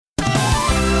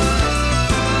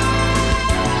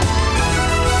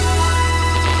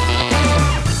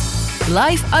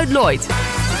Live uit Lloyd.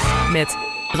 Met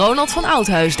Ronald van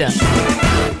Oudheusden.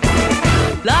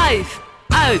 Live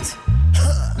uit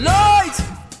Lloyd!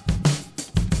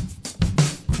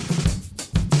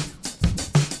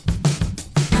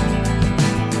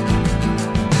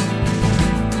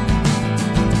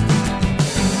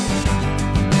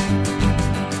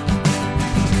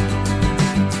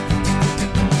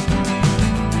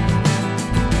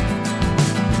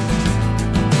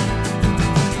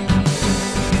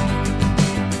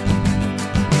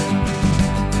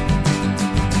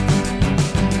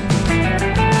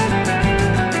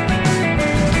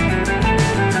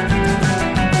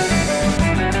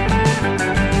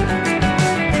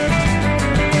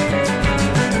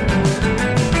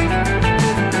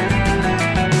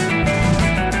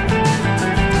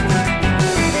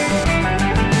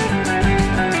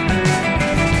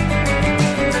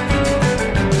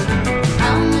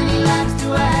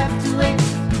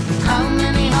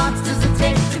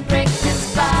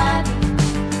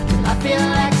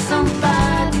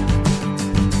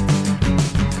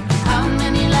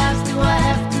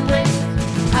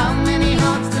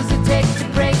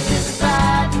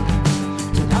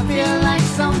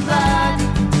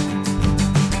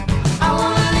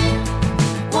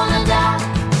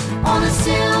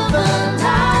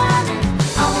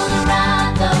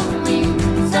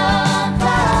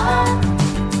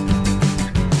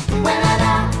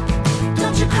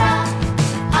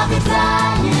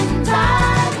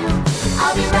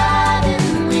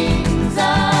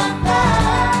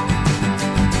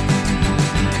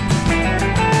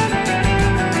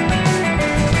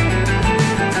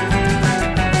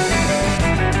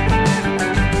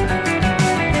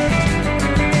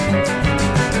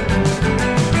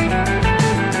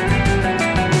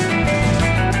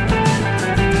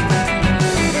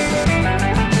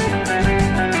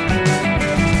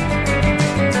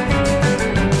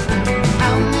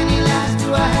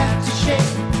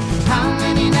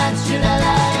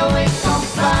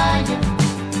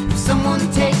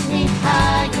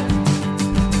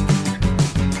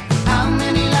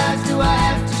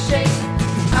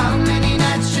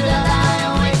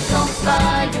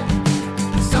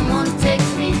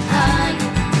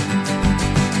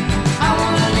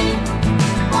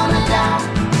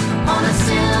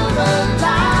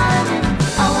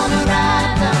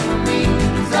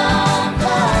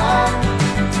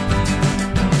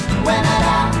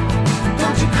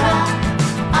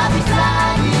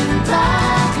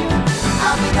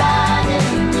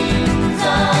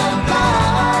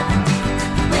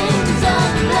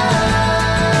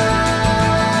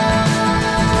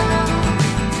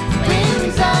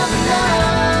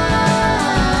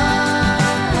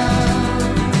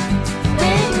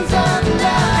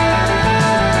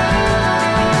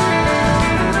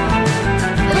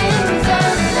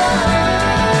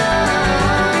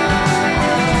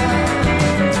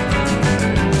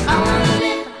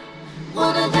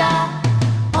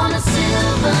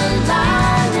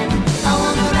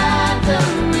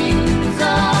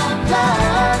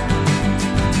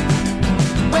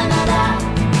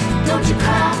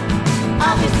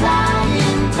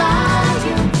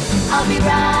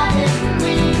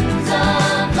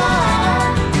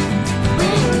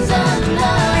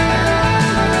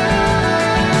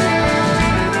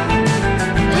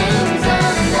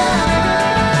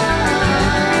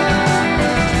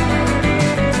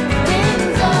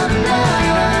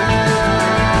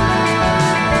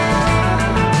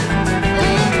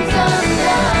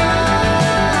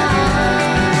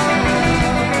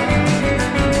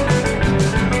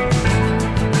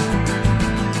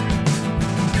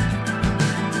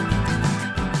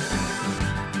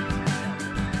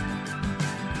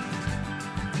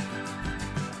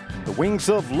 Wings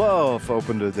of Love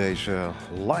opende deze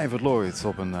Live at Lloyd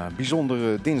op een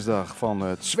bijzondere dinsdag van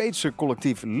het Zweedse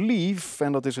collectief Lief.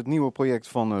 En dat is het nieuwe project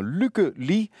van Luke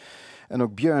Lee. En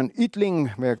ook Björn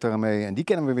Ytling werkt daar mee. En die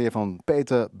kennen we weer van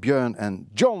Peter, Björn en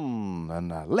John.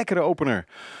 Een lekkere opener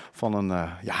van een,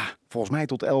 volgens mij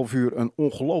tot 11 uur een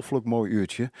ongelooflijk mooi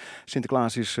uurtje.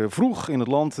 Sinterklaas is vroeg in het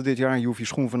land dit jaar. Je hoeft je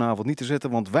schoen vanavond niet te zetten,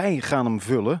 want wij gaan hem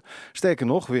vullen. Sterker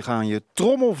nog, we gaan je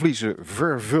trommelvliezen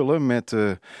vervullen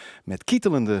met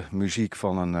kietelende muziek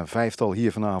van een vijftal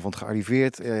hier vanavond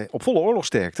gearriveerd. Op volle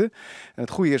oorlogsterkte. En het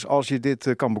goede is, als je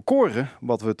dit kan bekoren,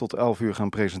 wat we tot 11 uur gaan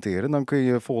presenteren, dan kun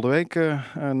je volgende week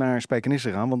naar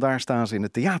Spijkenisse gaan, want daar staan ze in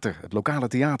het theater, het lokale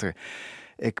theater.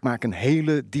 Ik maak een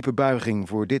hele diepe buiging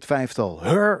voor dit vijftal.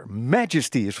 Her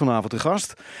Majesty is vanavond de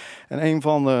gast. En een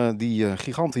van die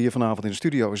giganten hier vanavond in de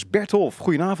studio is Bert Hof.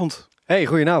 Goedenavond. Hey,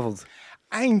 goedenavond.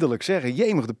 eindelijk zeggen,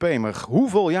 jemig de pemig.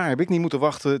 Hoeveel jaar heb ik niet moeten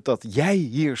wachten dat jij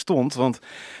hier stond? Want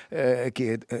een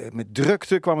keer met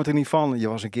drukte kwam het er niet van. Je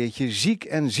was een keertje ziek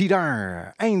en zie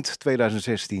daar. Eind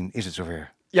 2016 is het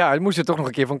zover. Ja, het moest er toch nog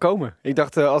een keer van komen. Ik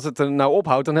dacht, als het er nou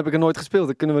ophoudt, dan heb ik er nooit gespeeld.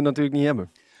 Dat kunnen we natuurlijk niet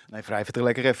hebben. Nee, wrijf het er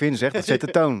lekker even in, zeg. Dat zet de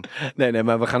toon. Nee,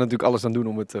 maar we gaan natuurlijk alles aan doen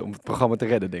om het programma te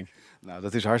redden, denk ik. Nou,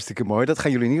 dat is hartstikke mooi. Dat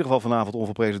gaan jullie in ieder geval vanavond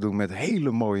onverprezen doen met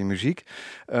hele mooie muziek.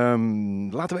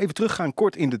 Laten we even teruggaan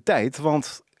kort in de tijd.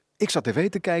 Want ik zat tv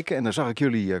te kijken en daar zag ik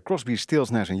jullie Crosby, Stills,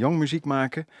 Nash & Young muziek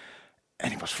maken.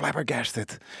 En ik was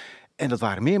flabbergasted. En dat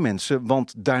waren meer mensen,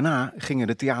 want daarna gingen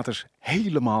de theaters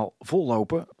helemaal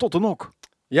vollopen tot de nok.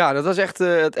 Ja, dat was echt,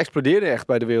 het explodeerde echt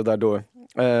bij de wereld daardoor.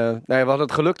 We hadden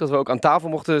het geluk dat we ook aan tafel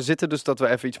mochten zitten, dus dat we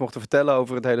even iets mochten vertellen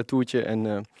over het hele toertje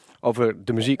en over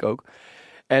de muziek ook.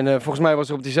 En volgens mij was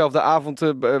er op diezelfde avond,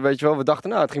 weet je wel, we dachten,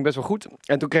 nou, het ging best wel goed.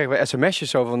 En toen kregen we sms'jes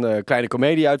zo van kleine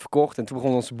komedie uitverkocht. En toen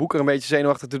begon onze boeker een beetje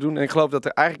zenuwachtig te doen. En ik geloof dat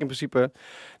er eigenlijk in principe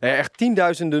echt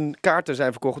tienduizenden kaarten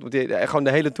zijn verkocht. Gewoon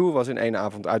de hele tour was in één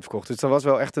avond uitverkocht. Dus dat was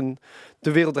wel echt een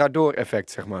de wereld draait door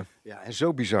effect, zeg maar. Ja, en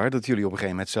zo bizar dat jullie op een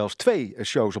gegeven moment zelfs 2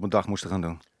 shows op een dag moesten gaan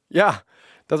doen. Ja,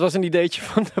 dat was een ideetje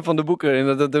van de boeker.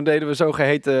 En toen deden we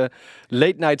zogeheten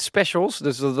late night specials.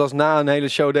 Dus dat was na een hele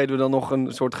show deden we dan nog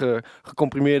een soort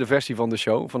gecomprimeerde versie van de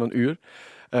show, van een uur.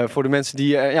 Voor de mensen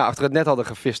die achter het net hadden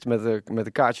gevist met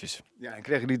de kaartjes. Ja, en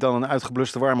kregen die dan een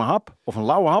uitgebluste warme hap? Of een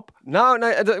lauwe hap? Nou,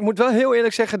 nee, ik moet wel heel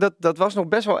eerlijk zeggen, dat was nog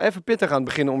best wel even pittig aan het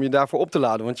begin om je daarvoor op te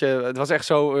laden. Want het was echt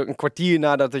zo een kwartier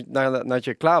nadat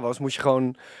je klaar was, moest je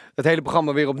gewoon het hele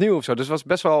programma weer opnieuw of zo. Dus het was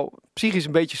best wel psychisch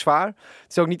een beetje zwaar. Het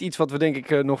is ook niet iets wat we denk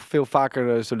ik nog veel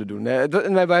vaker zullen doen.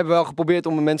 En wij hebben wel geprobeerd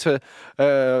om mensen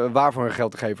waar voor hun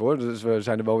geld te geven, hoor. Dus we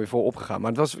zijn er wel weer voor opgegaan.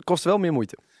 Maar het kostte wel meer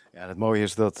moeite. Ja, het mooie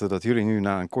is dat jullie nu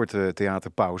na een korte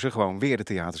theaterpauze gewoon weer de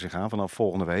theaters in gaan vanaf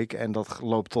volgende week. En dat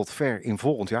loopt tot ver in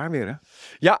volgend jaar weer, hè?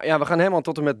 Ja, we gaan helemaal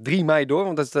tot en met 3 mei door,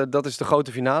 want dat is de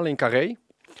grote finale in Carré.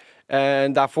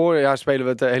 En daarvoor spelen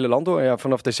we het hele land door. Ja,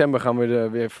 vanaf december gaan we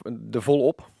weer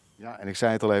volop. Ja, en ik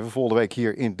zei het al even, volgende week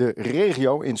hier in de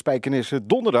regio in Spijkenisse,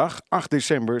 donderdag 8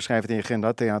 december, schrijf het in je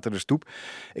agenda, Theater de Stoep.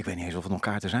 Ik weet niet eens of er nog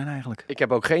kaarten zijn eigenlijk. Ik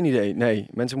heb ook geen idee, nee.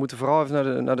 Mensen moeten vooral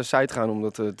even naar de site gaan om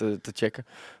dat te checken.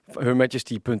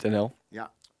 Majesty.mp3.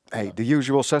 Ja. Hey, the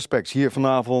usual suspects hier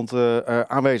vanavond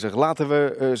aanwezig. Laten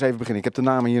we eens even beginnen. Ik heb de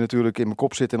namen hier natuurlijk in mijn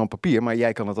kop zitten en op papier, maar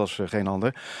jij kan het als geen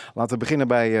ander. Laten we beginnen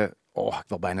bij, ik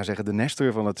wil bijna zeggen de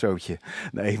Nestor van het zootje.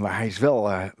 Nee, maar hij is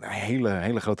wel een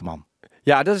hele grote man.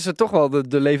 Ja, dat is toch wel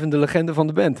de levende legende van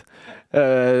de band.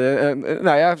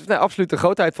 Absoluut de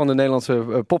grootheid van de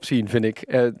Nederlandse popscene, vind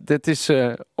ik. Dit is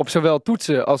op zowel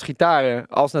toetsen als gitaren,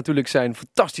 als natuurlijk zijn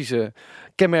fantastische,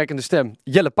 kenmerkende stem,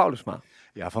 Jelle Paulusma.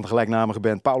 Ja, van de gelijknamige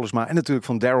band Paulusma en natuurlijk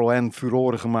van Daryl N.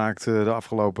 furoren gemaakt de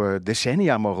afgelopen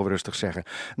decennia, mogen we rustig zeggen.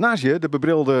 Naast je, de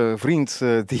bebrilde vriend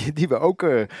die we ook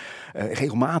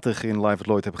regelmatig in Live at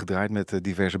Lloyd hebben gedraaid met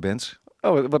diverse bands.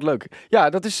 Oh, wat leuk. Ja,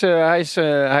 dat is, hij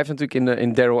heeft natuurlijk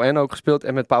in Daryl N. ook gespeeld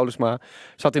en met Paulusma.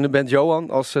 Zat in de band Johan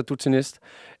als toetsenist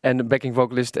en backing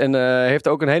vocalist. En heeft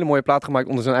ook een hele mooie plaat gemaakt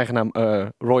onder zijn eigen naam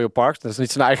Royal Parks. Dat is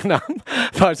niet zijn eigen naam,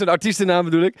 maar zijn artiestennaam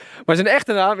bedoel ik. Maar zijn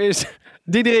echte naam is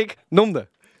Diederik Nomde.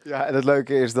 Ja, en het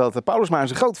leuke is dat Paulusma is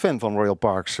een groot fan van Royal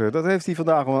Parks. Dat heeft hij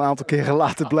vandaag al een aantal keren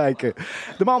laten blijken.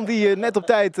 De man die net op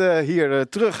tijd hier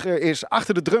terug is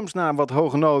achter de drums na wat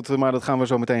hoge noten. Maar dat gaan we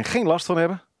zo meteen geen last van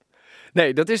hebben.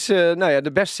 Nee, dat is de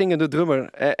best zingende drummer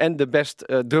en de best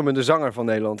drummende zanger van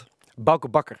Nederland. Bouke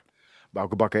Bakker.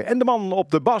 Bouke Bakker. En de man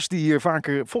op de bas die hier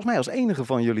vaker, volgens mij als enige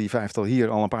van jullie vijftal, hier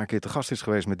al een paar keer te gast is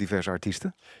geweest met diverse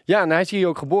artiesten. Ja, en hij is hier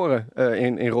ook geboren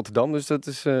in Rotterdam. Dus dat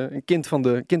is een kind van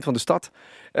de stad.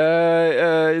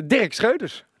 Dirk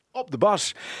Scheuders. Op de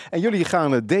bas. En jullie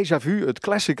gaan Déjà Vu, het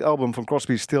classic album van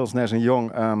Crosby, Stills, Nash &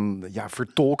 Young,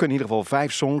 vertolken. In ieder geval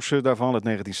 5 songs daarvan uit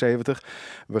 1970.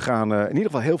 We gaan in ieder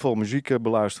geval heel veel muziek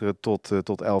beluisteren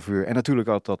tot 11 uur. En natuurlijk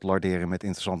ook dat larderen met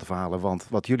interessante verhalen. Want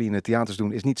wat jullie in de theaters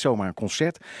doen is niet zomaar een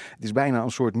concert. Het is bijna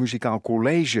een soort muzikaal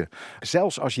college.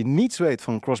 Zelfs als je niets weet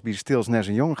van Crosby, Stills, Nash &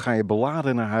 Young, ga je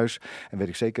beladen naar huis. En weet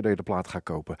ik zeker dat je de plaat gaat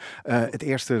kopen. Het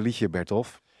eerste liedje,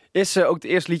 Bertolf, is ook het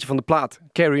eerste liedje van de plaat,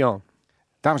 Carry On.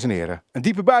 Dames en heren, een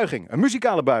diepe buiging, een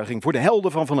muzikale buiging voor de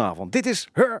helden van vanavond. Dit is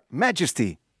Her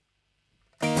Majesty.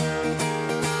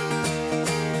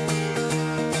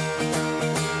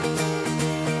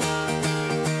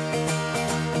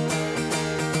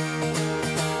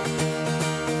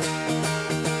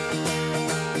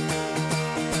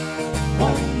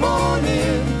 One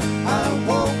morning I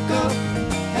woke up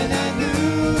and I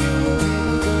knew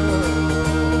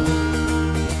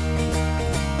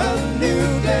a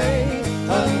new day,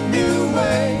 a new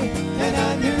way, and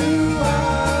I knew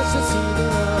I should see the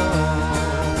light.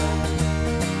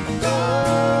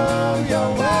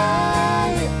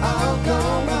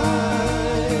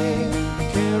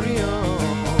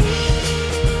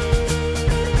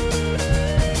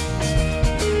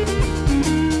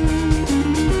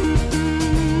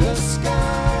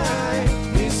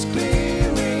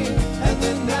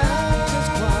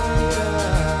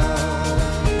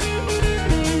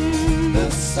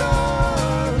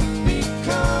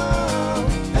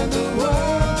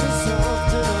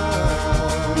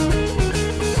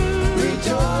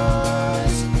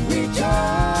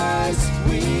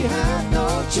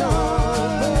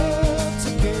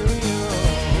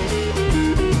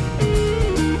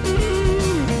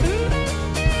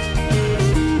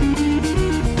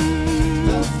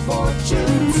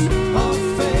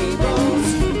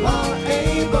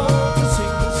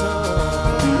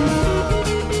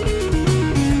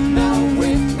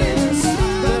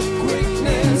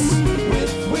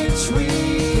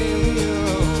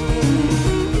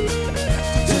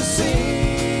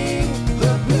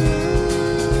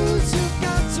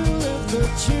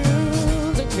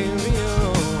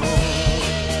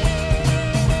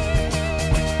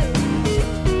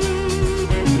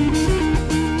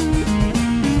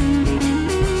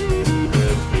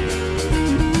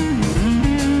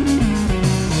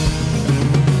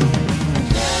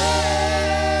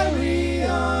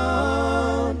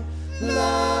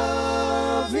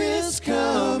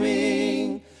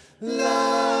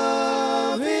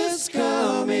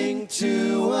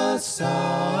 song.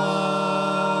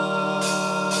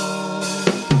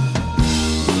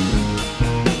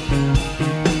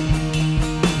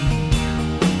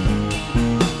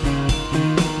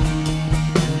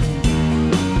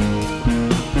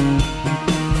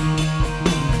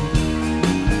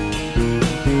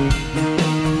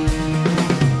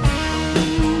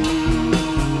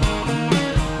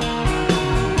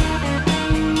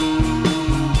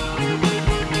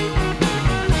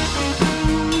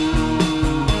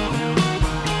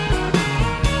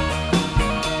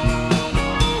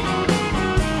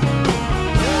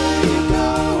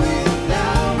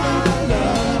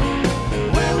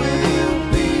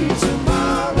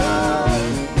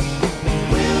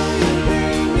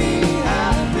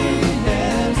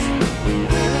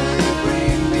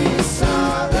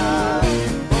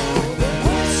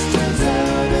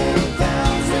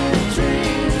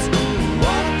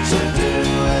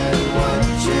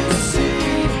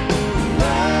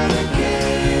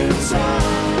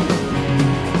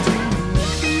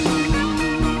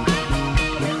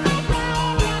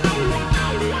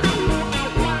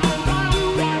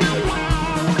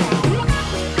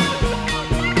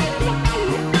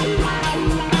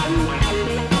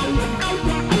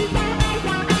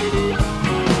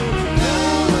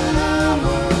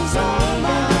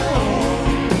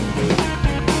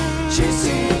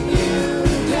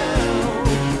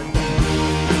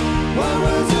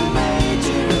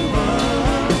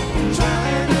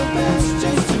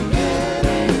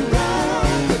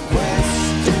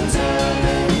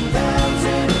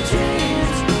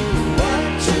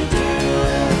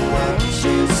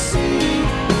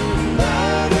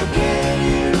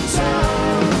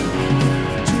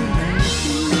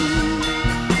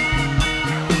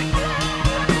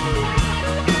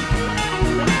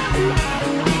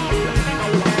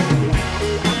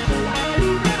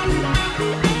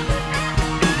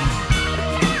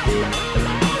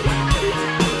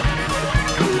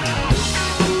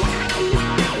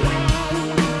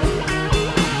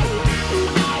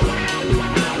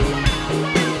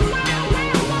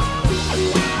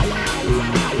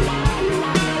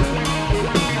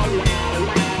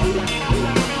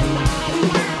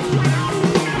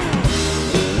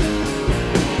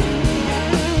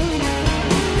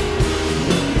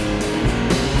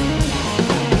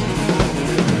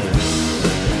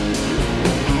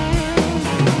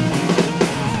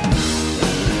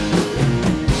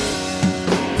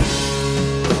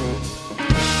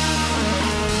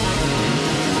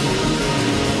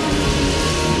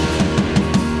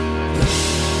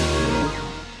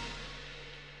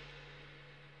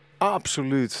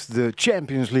 Absoluut de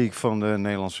Champions League van de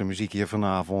Nederlandse muziek hier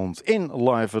vanavond in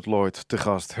Live at Lloyd te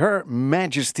gast. Her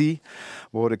Majesty.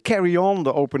 We hoorden Carry On,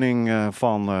 de opening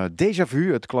van Déjà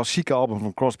Vu, het klassieke album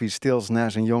van Crosby, Stills,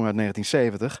 Nash & Young uit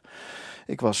 1970.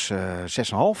 Ik was 6,5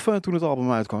 toen het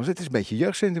album uitkwam. Dus het is een beetje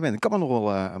jeugdsentiment. Ik kan me nog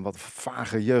wel een wat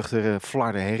vage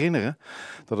jeugdflarden herinneren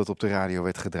dat het op de radio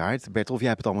werd gedraaid. Bertolf, jij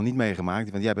hebt het allemaal niet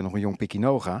meegemaakt, want jij bent nog een jong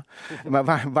Pikinoga.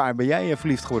 Maar waar ben jij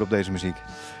verliefd geworden op deze muziek?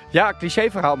 Ja,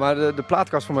 cliché verhaal, maar de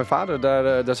plaatkast van mijn vader,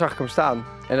 daar zag ik hem staan.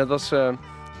 En dat was,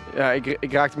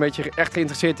 ik raakte een beetje echt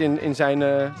geïnteresseerd in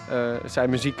zijn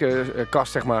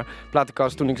muziekkast, zeg maar.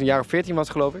 Platenkast toen ik een jaar of 14 was,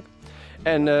 geloof ik.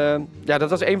 En dat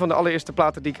was een van de allereerste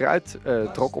platen die ik eruit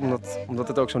trok, omdat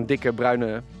het ook zo'n dikke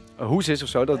bruine hoes is of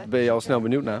zo. Dat ben je al snel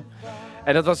benieuwd naar.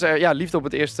 En dat was liefde op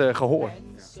het eerste gehoor.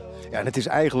 Ja, en het is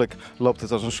eigenlijk, loopt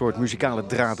het als een soort muzikale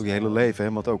draad door je hele leven.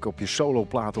 Hè? Want ook op je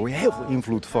soloplaten hoor je heel veel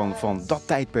invloed van dat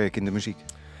tijdperk in de muziek.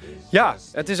 Ja,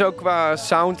 het is ook qua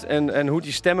sound en hoe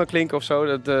die stemmen klinken of zo.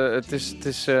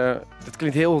 Het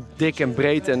klinkt heel dik en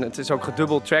breed en het is ook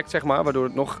gedubbeld tracked, zeg maar, waardoor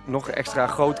het nog extra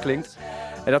groot klinkt.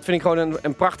 En dat vind ik gewoon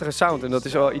een prachtige sound. En dat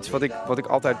is wel iets wat ik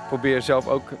altijd probeer zelf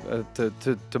ook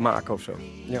te maken of zo.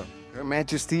 Ja.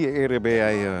 Majesty, eerder ben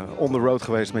jij on the road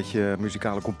geweest met je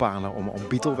muzikale companen om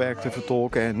Beatle-werk te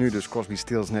vertolken. En nu dus Crosby,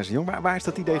 Stills, Nash & Young. Waar is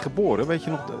dat idee geboren? Weet je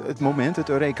nog het moment, het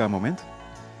Eureka-moment?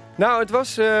 Nou, het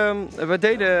was, we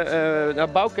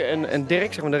deden, Bouke en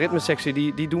Dirk, zeg maar, de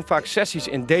ritmesectie, die doen vaak sessies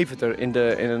in Deventer in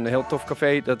een heel tof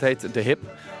café. Dat heet De Hip,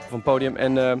 of een podium.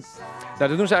 En daar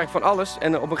doen ze eigenlijk van alles.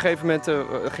 En op een gegeven moment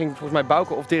ging volgens mij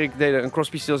Bouke of Dirk deden een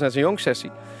Crosby, Stills, Nash & Young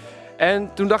sessie. En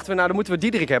toen dachten we, nou dan moeten we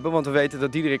Diederik hebben, want we weten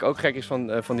dat Diederik ook gek is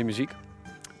van die muziek.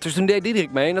 Dus toen deed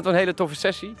Diederik mee en dat was een hele toffe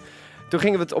sessie. Toen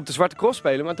gingen we het op de Zwarte Cross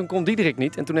spelen, maar toen kon Diederik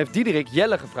niet. En toen heeft Diederik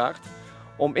Jelle gevraagd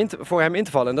om voor hem in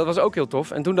te vallen. En dat was ook heel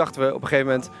tof. En toen dachten we op een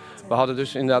gegeven moment, we hadden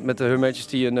dus inderdaad met de Her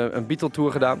Majesty een Beatle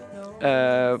tour gedaan.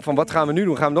 van wat gaan we nu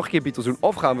doen? Gaan we nog een keer Beatles doen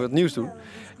of gaan we wat nieuws doen?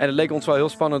 En het leek ons wel heel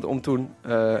spannend om toen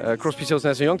Crosby, Stills,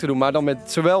 Nash & Young te doen. Maar dan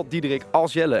met zowel Diederik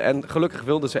als Jelle. En gelukkig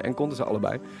wilden ze en konden ze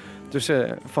allebei. Dus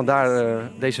vandaar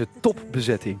deze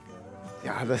topbezetting.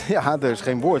 Ja, er is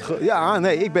geen woord. Ja,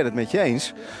 nee, ik ben het met je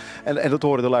eens. En dat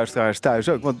horen de luisteraars thuis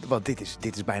ook. Want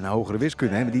dit is bijna hogere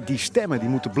wiskunde. Hè? Die stemmen die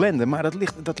moeten blenden. Maar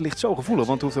dat ligt zo gevoelig.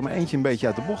 Want er hoeft er maar eentje een beetje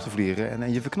uit de bocht te vliegen.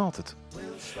 En je verknalt het.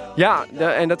 Ja,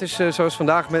 en dat is zoals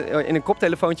vandaag. In een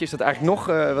koptelefoontje is dat eigenlijk nog...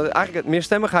 eigenlijk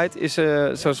meerstemmigheid is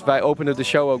zoals wij openen de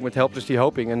show ook met Helplessly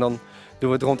Hoping. En dan doen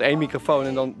we het rond één microfoon.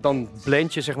 En dan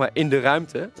blend je zeg maar in de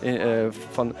ruimte.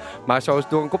 Maar zoals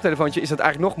door een koptelefoontje is dat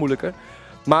eigenlijk nog moeilijker.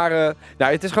 Maar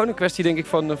het is gewoon een kwestie denk ik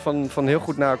van heel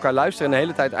goed naar elkaar luisteren en de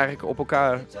hele tijd eigenlijk op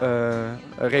elkaar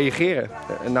reageren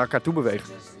en naar elkaar toe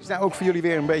bewegen. Is nou ook voor jullie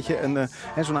weer een beetje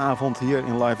zo'n avond hier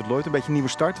in Live at Lloyd, een beetje een nieuwe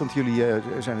start? Want jullie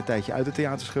zijn een tijdje uit de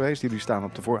theaters geweest, jullie staan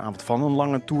op de vooravond van een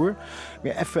lange tour.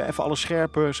 Weer even alles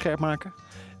scherp maken?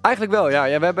 Eigenlijk wel,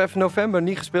 ja. We hebben even november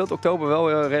niet gespeeld, oktober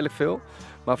wel redelijk veel.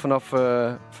 Maar vanaf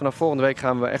volgende week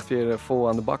gaan we echt weer vol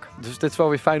aan de bak. Dus dit is wel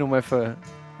weer fijn om even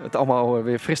het allemaal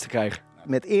weer fris te krijgen.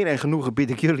 Met eer en genoegen bied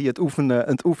ik jullie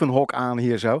het oefenhok aan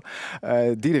hier zo.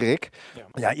 Diederik,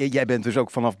 ja, jij bent dus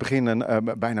ook vanaf begin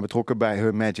bijna betrokken bij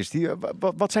Her Majesty.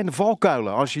 Wat zijn de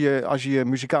valkuilen als je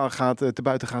muzikaal te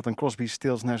buiten gaat aan Crosby,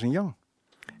 Stills, Nash & Young?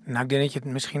 Nou, ik denk dat je het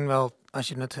misschien wel, als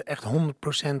je het echt 100%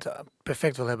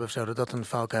 perfect wil hebben of zo, dat een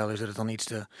valkuil is, dat het dan iets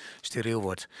te steriel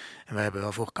wordt. En we hebben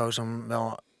wel voor gekozen om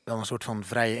wel een soort van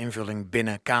vrije invulling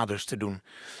binnen kaders te doen.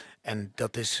 En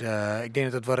dat is, ik denk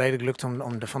dat het wel redelijk lukt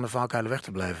om van de valkuilen weg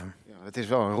te blijven. Ja, het is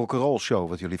wel een rock'n'roll show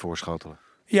wat jullie voorschotelen.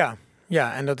 Ja,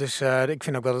 en dat is, ik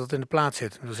vind ook wel dat het in de plaat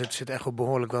zit. Er zit echt wel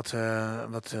behoorlijk wat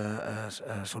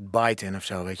soort bite in of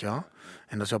zo, weet je wel.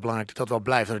 En dat is wel belangrijk dat dat wel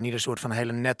blijft. Dat het niet een soort van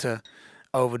hele nette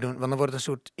overdoen, want dan wordt het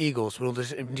een soort Eagles. Ik bedoel, het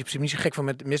is in principe niet zo gek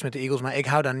van mis met de Eagles, maar ik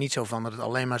hou daar niet zo van. Dat het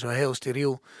alleen maar zo heel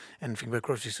steriel. En vind ik bij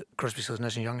Crosby, Stills,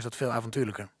 Nash & Young is dat veel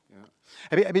avontuurlijker. Ja.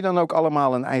 Heb je dan ook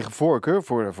allemaal een eigen voorkeur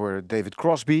voor David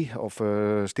Crosby of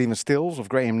Stephen Stills of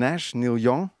Graham Nash, Neil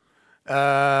Young?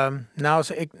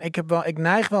 Ik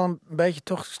neig wel een beetje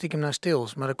toch stiekem naar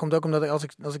Stills. Maar dat komt ook omdat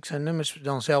als ik zijn nummers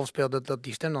dan zelf speel, dat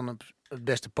die stem dan het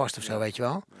beste past of zo, weet je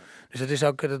wel. Dus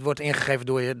het wordt ingegeven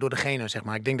door degene, zeg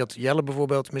maar. Ik denk dat Jelle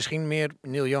bijvoorbeeld misschien meer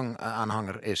Neil Young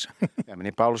aanhanger is. Ja,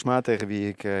 meneer Paulusma, tegen wie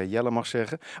ik Jelle mag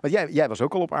zeggen. Want jij was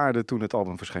ook al op aarde toen het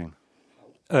album verscheen.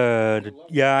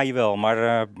 Ja, jawel.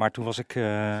 Maar toen was ik...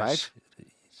 5?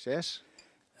 6?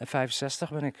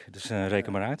 65 ben ik, dus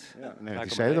reken maar uit. Ja,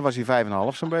 1970, dan was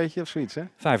hij 5,5 zo'n beetje of zoiets, hè? 5,5,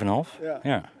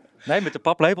 ja. Nee, met de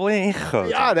paplepel ingegoten.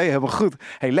 Ja, nee, helemaal goed.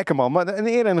 Hey, lekker man. Maar een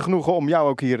eer en een genoegen om jou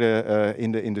ook hier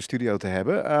in de studio te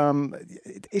hebben.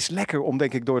 Het is lekker om,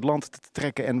 denk ik, door het land te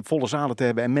trekken en volle zalen te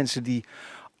hebben. En mensen die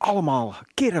allemaal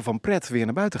kirren van pret weer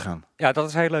naar buiten gaan. Ja, dat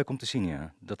is heel leuk om te zien,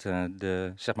 ja. Dat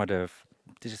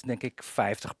het is denk ik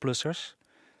 50-plussers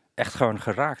echt gewoon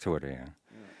geraakt worden, ja.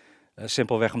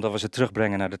 Simpelweg omdat we ze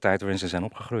terugbrengen naar de tijd waarin ze zijn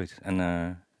opgegroeid.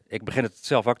 En ik begin het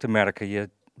zelf ook te merken. Je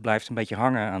blijft een beetje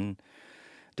hangen aan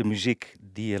de muziek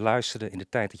die je luisterde in de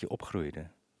tijd dat je opgroeide.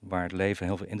 Waar het leven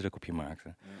heel veel indruk op je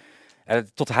maakte. Ja.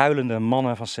 Tot huilende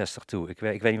mannen van 60 toe. Ik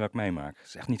weet niet wat ik meemaak. Het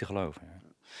is echt niet te geloven. Ja.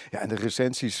 Ja, en de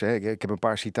recensies, hè, ik heb een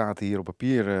paar citaten hier op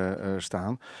papier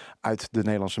staan uit de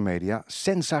Nederlandse media.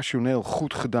 Sensationeel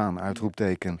goed gedaan,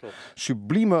 uitroepteken.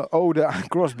 Sublieme ode aan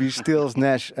Crosby, Stills,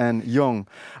 Nash & Young.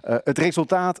 Het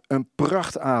resultaat, een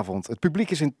prachtavond. Het publiek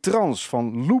is in trance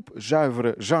van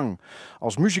loepzuivere zang.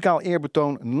 Als muzikaal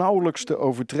eerbetoon nauwelijks te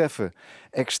overtreffen.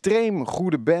 Extreem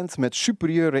goede band met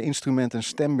superieure instrumenten en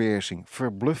stembeheersing.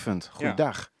 Verbluffend.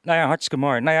 Goeiedag. Ja. Nou ja, hartstikke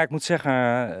mooi. Nou ja, ik moet zeggen,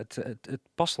 het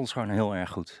past ons gewoon heel erg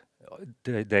goed.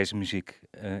 Deze muziek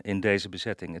in deze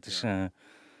bezetting. Het is,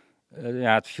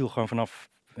 het viel gewoon vanaf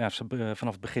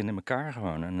het begin in elkaar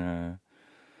gewoon. En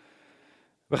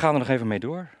we gaan er nog even mee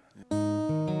door.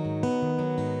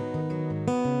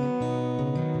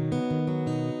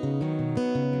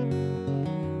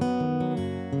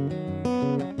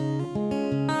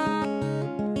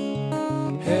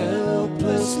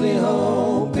 Helplessly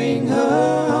hoping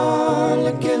her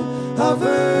harlequin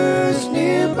hovers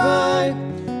nearby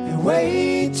and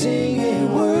waiting a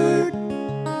word,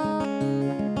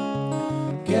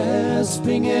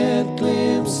 gasping at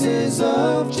glimpses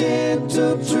of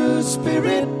gentle true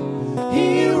spirit.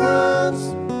 He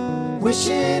runs,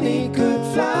 wishing he could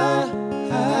fly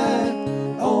high,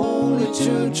 only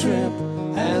to trip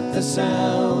at the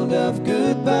sound of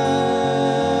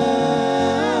goodbye.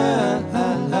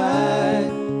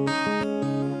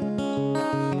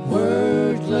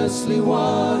 Wordlessly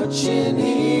watching,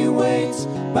 he waits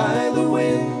by the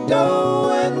window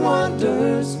and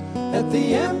wonders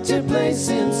place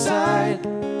inside,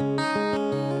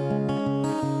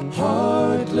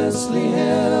 heartlessly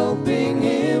helping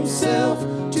himself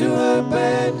to her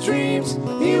bad dreams.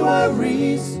 He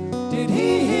worries, did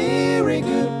he hear a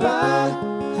goodbye?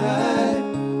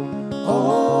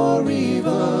 Or even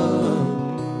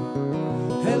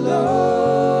hello?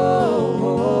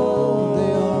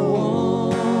 They are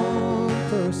one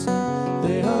person,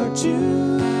 they are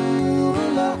two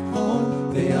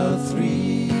alone, they are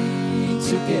three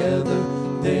together,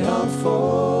 they are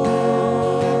four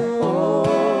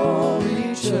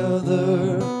each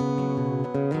other.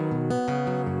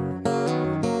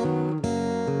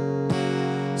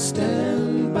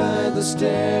 Stand by the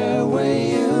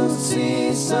stairway, you'll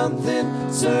see something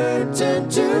certain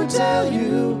to tell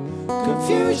you.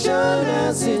 Confusion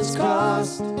has its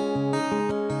cost.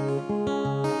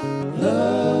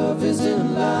 Love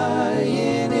isn't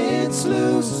lying, it's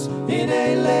loose in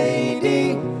a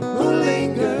lady who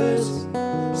lingers,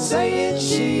 saying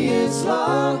she is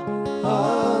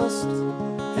lost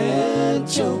and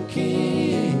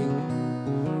choking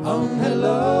on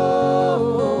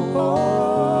hello.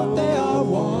 They are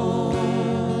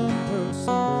one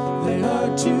person, they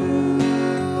are two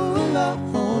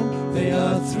alone, they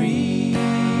are three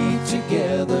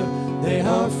together, they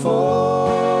are four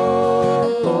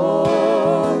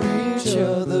each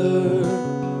other.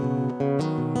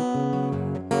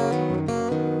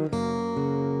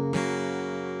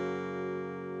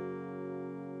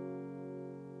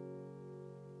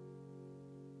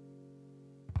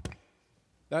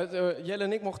 Jelle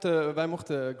en ik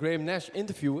mochten Graham Nash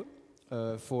interviewen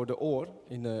voor de Oor.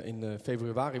 In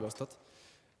februari was dat.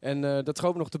 En dat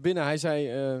schoot me nog te binnen. Hij zei,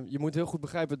 je moet heel goed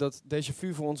begrijpen dat Déjà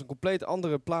Vu voor ons een compleet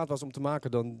andere plaat was om te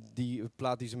maken dan die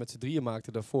plaat die ze met z'n drieën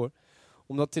maakten daarvoor.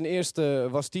 Omdat ten eerste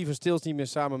was Stephen Stills niet meer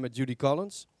samen met Judy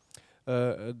Collins.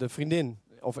 De vriendin,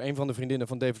 of een van de vriendinnen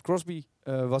van David Crosby,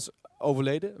 was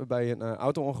overleden bij een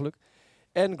auto-ongeluk.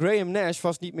 En Graham Nash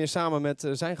was niet meer samen met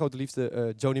zijn grote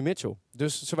liefde Joni Mitchell.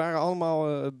 Dus ze waren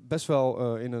allemaal best wel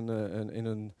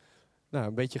een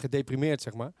beetje gedeprimeerd,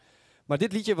 zeg maar. Maar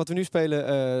dit liedje wat we nu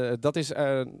spelen,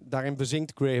 daarin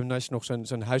bezingt Graham Nash nog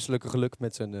zijn huiselijke geluk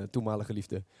met zijn toenmalige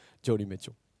liefde Joni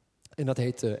Mitchell. En dat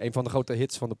heet een van de grote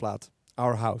hits van de plaat,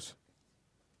 Our House.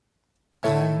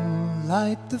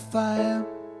 Light the fire.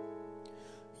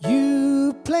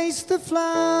 You place the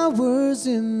flowers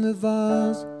in the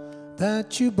vase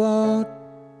that you bought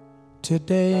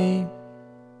today.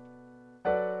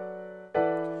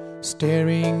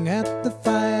 Staring at the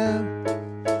fire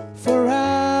for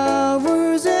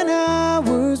hours and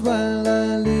hours while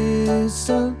I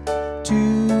listen to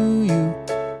you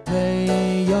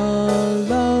play your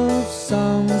love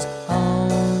songs all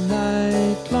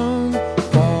night long.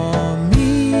 For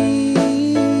me,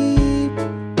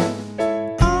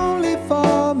 only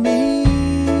for me.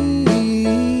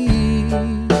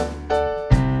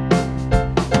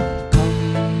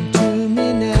 Come to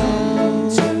me now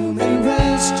and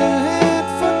rest your head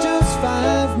for just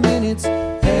 5 minutes.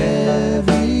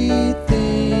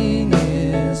 Everything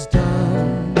is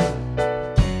done.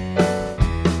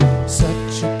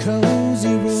 Such a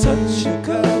cozy room. Such a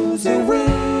cozy room. The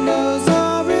windows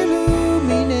are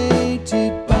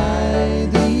illuminated by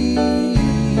the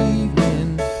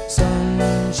evening. Sun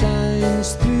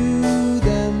shines through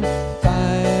them,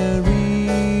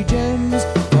 fiery gems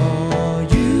for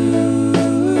you,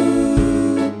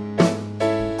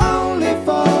 only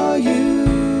for you.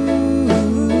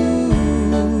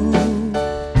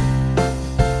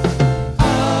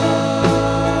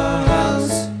 Our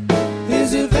house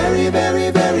is a very,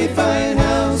 very, very fine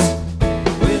house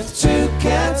with 2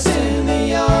 cats in the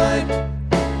yard.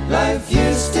 Life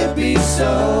used to be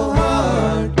so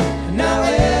hard, and now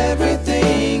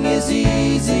everything is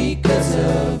easy 'cause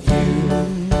of you.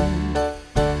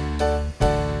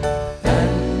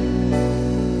 And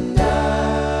la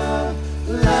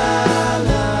la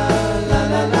la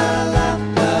la la la la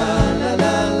la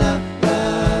la la la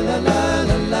la la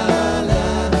la la la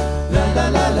la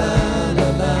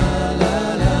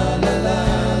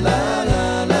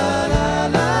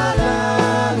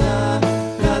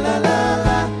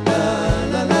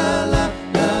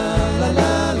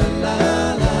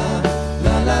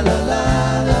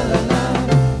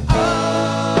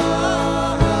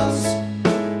Our house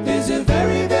is a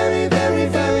very, very, very,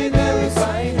 very, very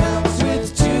fine house with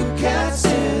 2 cats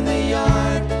in the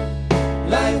yard.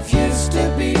 Life used to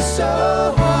be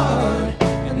so hard,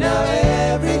 and now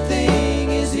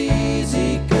everything is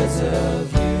easy 'cause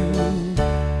of you.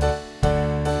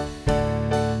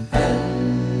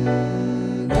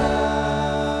 And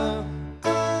I'll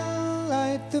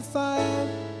light the fire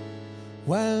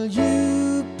while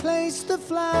you place taste the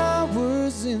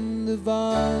flowers in the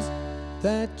vase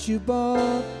that you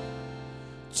bought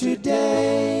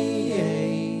today.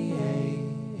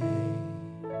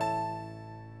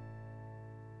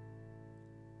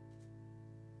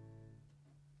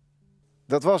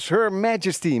 Dat was Her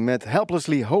Majesty met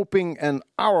Helplessly Hoping and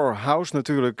Our House.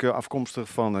 Natuurlijk afkomstig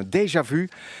van Déjà Vu.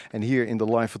 En hier in de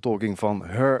live vertolking van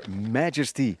Her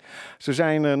Majesty. Ze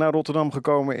zijn naar Rotterdam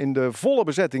gekomen in de volle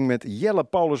bezetting met Jelle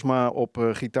Paulusma op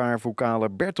gitaar,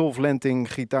 vocalen, Bertolf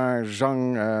Lenting, gitaar,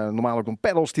 zang, normaal ook een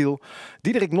pedalsteel.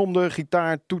 Diederik Nomde,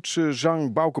 gitaar, toetsen,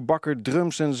 zang, Bouke Bakker,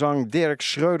 drums en zang, Dirk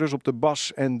Schreuders op de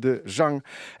bas en de zang.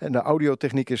 En de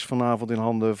audiotechniek is vanavond in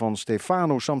handen van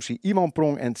Stefano Samsi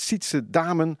Imanprong en Sietse Damen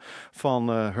van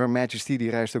Her Majesty. Die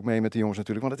reist ook mee met de jongens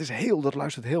natuurlijk. Want het is dat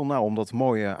luistert heel nauw om dat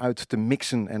mooie uit te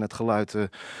mixen en het geluid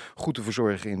goed te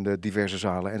verzorgen in de diverse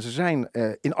zalen. En ze zijn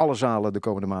in alle zalen de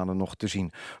komende maanden nog te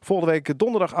zien. Volgende week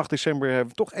donderdag 8 december hebben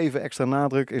we toch even extra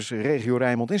nadruk. Is Regio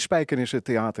Rijnmond in Spijkenissen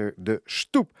Theater De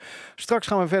Stoep. Straks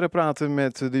gaan we verder praten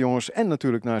met de jongens en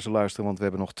natuurlijk naar ze luisteren. Want we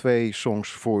hebben nog 2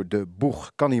 songs voor de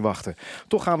boeg. Kan niet wachten.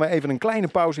 Toch gaan we even een kleine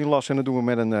pauze inlassen. En dat doen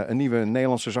we met een nieuwe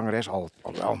Nederlandse zangeres.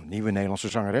 Alhoewel, een nieuwe Nederlandse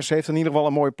zangeres. Ze heeft in ieder geval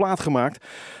een mooie plaat gemaakt.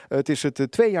 Het is het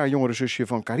 2 jaar jongere zusje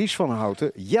van Carice van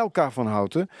Houten, Jelka van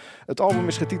Houten. Het album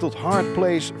is getiteld Hard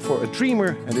Place for a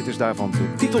Dreamer. En dit is daarvan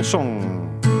de titelsong.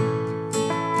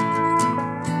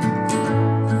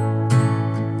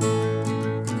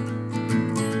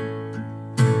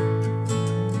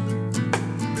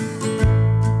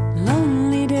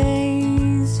 Lonely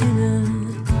days in a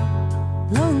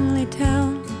lonely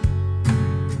town,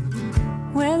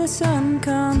 where the sun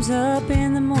comes up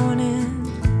in the morning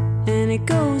and it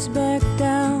goes back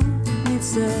down.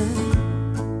 It's the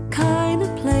kind of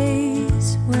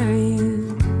place where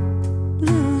you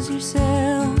lose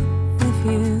yourself if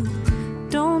you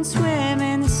don't swim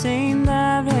in the same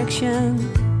direction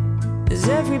as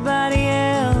everybody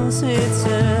else. It's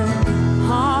a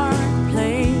hard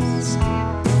place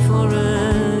for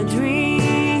a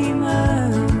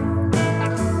dreamer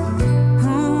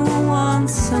who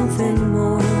wants something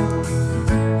more.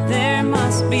 There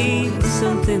must be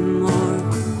something more.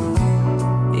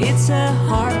 It's a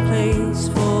hard place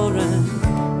for a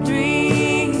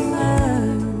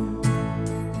dreamer.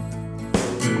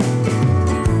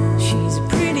 She's a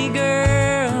pretty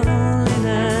girl in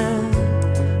a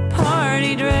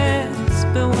party dress,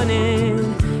 but when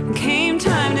it came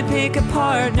time to pick a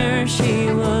partner,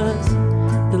 she was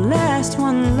the last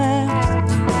one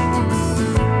left.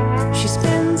 She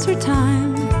spends her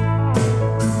time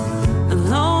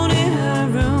alone in her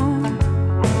room,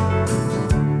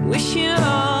 wishing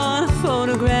on a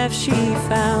photograph she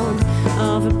found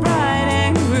of a bride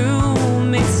and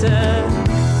groom. It's a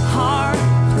hard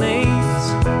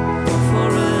place for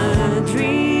a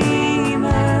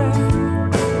dreamer.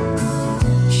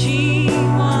 She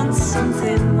wants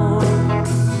something more.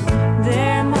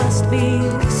 There must be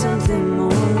something more.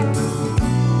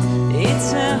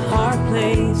 It's a hard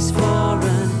place for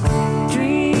a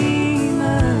dreamer.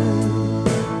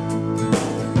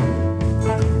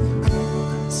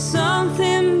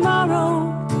 Something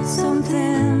borrowed,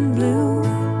 something blue,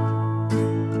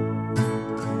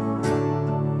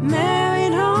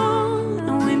 married on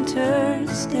a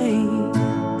winter's day.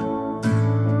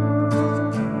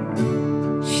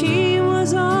 She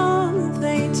was all of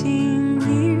 18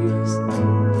 years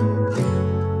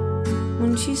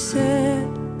when she said,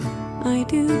 I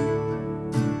do.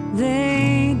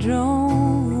 They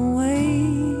drove away.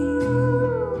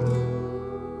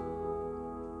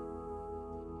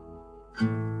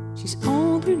 She's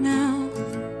older now,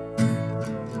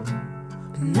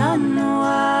 but none the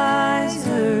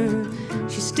wiser.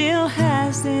 She still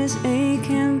has this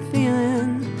aching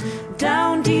feeling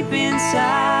down deep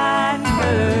inside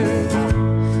her.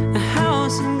 A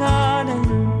house and garden,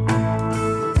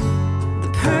 the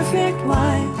perfect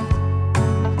wife.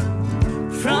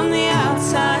 From the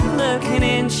outside looking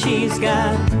in, she's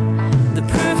got the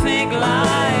perfect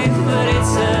life. But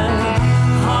it's a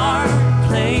hard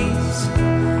place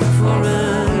for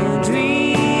a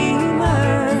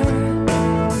dreamer.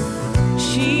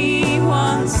 She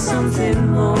wants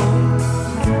something more.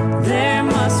 There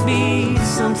must be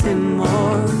something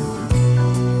more.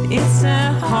 It's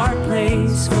a hard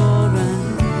place for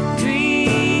a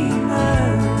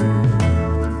dreamer.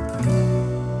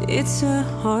 It's a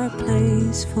hard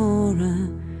place for a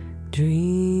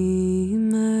dreamer.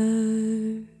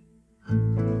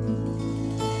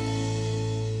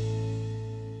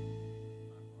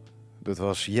 Dat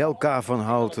was Jelka van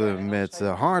Houten met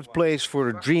Hard Place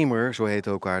for a Dreamer, zo heet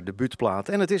ook haar debuutplaat.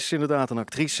 En het is inderdaad een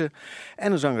actrice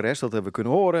en een zangeres, dat hebben we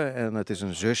kunnen horen. En het is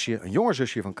een zusje, een jonger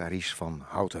zusje van Carice van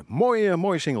Houten.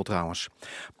 Mooie single trouwens.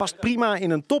 Past prima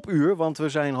in een topuur, want we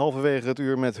zijn halverwege het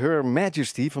uur met Her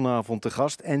Majesty vanavond te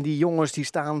gast. En die jongens die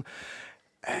staan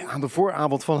aan de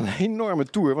vooravond van een enorme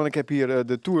tour. Want ik heb hier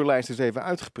de tourlijst eens even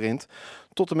uitgeprint.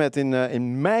 Tot en met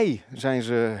in mei zijn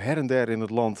ze her en der in het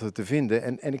land te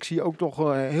vinden. En ik zie ook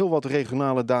nog heel wat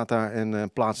regionale data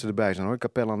en plaatsen erbij zijn hoor.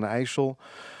 Capelle aan de IJssel.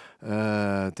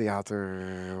 Theater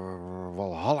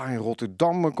Walhalla in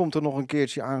Rotterdam komt er nog een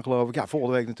keertje aan geloof ik. Ja,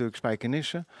 volgende week natuurlijk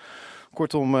Spijkenisse.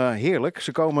 Kortom, heerlijk.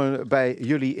 Ze komen bij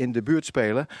jullie in de buurt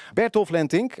spelen. Bertolf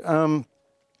Lentink.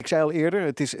 Ik zei al eerder,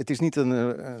 het is niet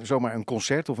zomaar een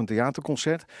concert of een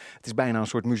theaterconcert. Het is bijna een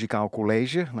soort muzikaal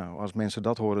college. Nou, als mensen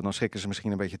dat horen, dan schrikken ze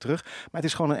misschien een beetje terug. Maar het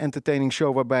is gewoon een entertaining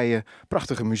show waarbij je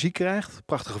prachtige muziek krijgt,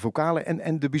 prachtige vocalen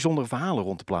en de bijzondere verhalen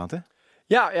rond de plaat, hè?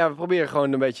 Ja, we proberen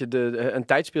gewoon een beetje een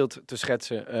tijdsbeeld te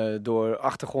schetsen door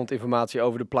achtergrondinformatie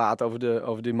over de plaat,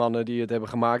 over de mannen die het hebben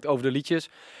gemaakt, over de liedjes.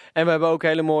 En we hebben ook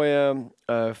hele mooie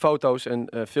foto's en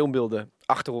filmbeelden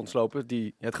achter ons lopen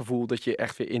die het gevoel dat je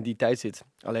echt weer in die tijd zit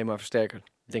alleen maar versterken,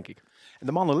 denk ik. En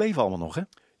de mannen leven allemaal nog, hè?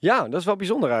 Ja, dat is wel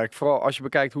bijzonder eigenlijk, vooral als je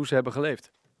bekijkt hoe ze hebben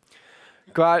geleefd.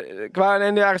 Qua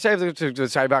in de jaren 70,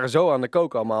 zij waren zo aan de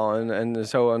kook allemaal en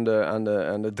zo aan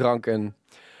de drank en...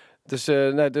 Dus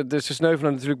ze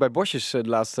sneuvelen natuurlijk bij bosjes de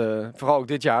laatste, vooral ook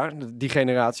dit jaar, die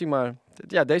generatie. Maar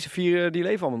ja, deze vier die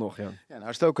leven allemaal nog. Ja. Ja, nou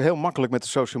is het ook heel makkelijk met de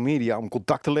social media om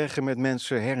contact te leggen met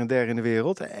mensen her en der in de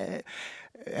wereld.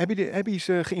 Heb je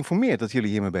ze geïnformeerd dat jullie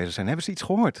hiermee bezig zijn? Hebben ze iets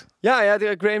gehoord? Ja,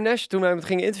 Graham Nash, toen we hem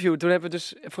gingen interviewen, toen hebben we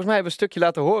dus, volgens mij hebben we een stukje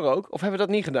laten horen ook. Of hebben we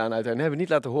dat niet gedaan uiteindelijk? Hebben we niet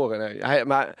laten horen. Nee.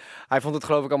 Maar hij vond het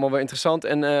geloof ik allemaal wel interessant.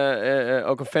 En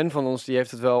ook een fan van ons, die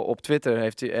heeft het wel op Twitter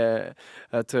heeft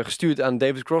het gestuurd aan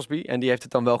David Crosby. En die heeft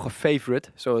het dan wel gefavorite,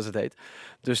 zoals het heet.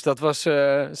 Dus dat was,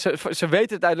 ze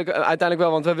weten het uiteindelijk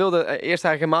wel. Want wij wilden eerst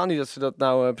eigenlijk helemaal niet dat ze dat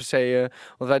nou per se...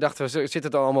 want wij dachten, we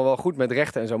zitten dan allemaal wel goed met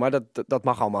rechten en zo. Maar dat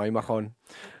mag allemaal. Je mag gewoon...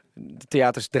 De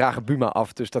theaters dragen Buma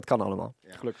af, dus dat kan allemaal.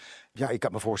 Ja. Gelukkig. Ja, ik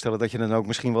kan me voorstellen dat je dan ook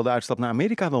misschien wel de uitstap naar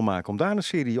Amerika wil maken om daar een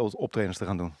serie optredens te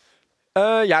gaan doen.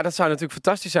 Ja, dat zou natuurlijk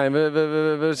fantastisch zijn.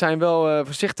 We zijn wel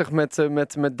voorzichtig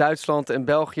met Duitsland en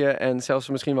België en zelfs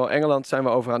misschien wel Engeland zijn we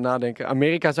over aan het nadenken.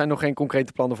 Amerika zijn nog geen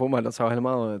concrete plannen voor, maar dat zou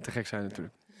helemaal te gek zijn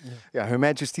natuurlijk. Ja, Her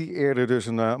Majesty, eerder dus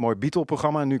een mooi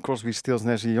Beatle-programma. Nu Crosby, Stills,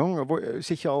 Nash & Young.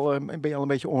 Ben je al een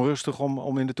beetje onrustig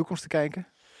om in de toekomst te kijken?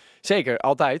 Zeker,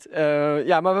 altijd.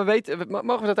 Ja, maar we weten, mogen we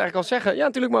dat eigenlijk al zeggen? Ja,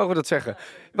 natuurlijk mogen we dat zeggen.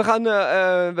 We gaan,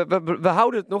 we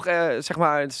houden het nog, zeg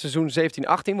maar, het seizoen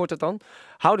 17-18 wordt het dan.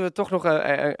 Houden we toch nog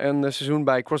een seizoen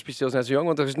bij Crosby, Stills, Nash & Young.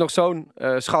 Want er is nog zo'n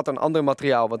schat aan ander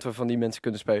materiaal wat we van die mensen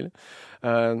kunnen spelen.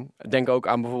 Denk ook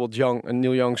aan bijvoorbeeld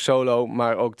Neil Young solo,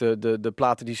 maar ook de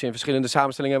platen die ze in verschillende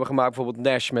samenstellingen hebben gemaakt. Bijvoorbeeld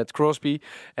Nash met Crosby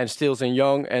en Stills en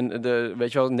Young. En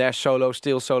weet je wel, Nash solo,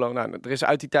 Stills solo. Nou, er is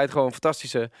uit die tijd gewoon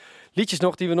fantastische liedjes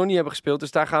nog die we nog niet hebben gespeeld.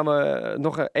 Dus daar gaan we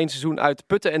nog 1 seizoen uit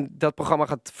putten. En dat programma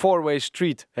gaat Four-Way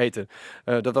Street heten.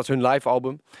 Dat was hun live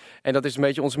album. En dat is een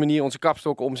beetje onze manier, onze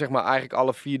kapstok om zeg maar eigenlijk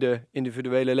alle 4 de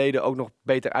individuele leden ook nog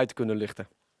beter uit te kunnen lichten.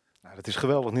 Nou, dat is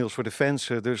geweldig nieuws voor de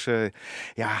fans. Dus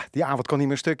ja, die avond kan niet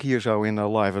meer stuk hier zo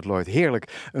in Live at Lloyd.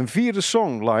 Heerlijk. Een 4e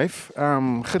song live,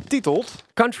 getiteld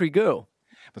Country Girl.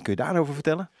 Wat kun je daarover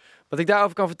vertellen? Wat ik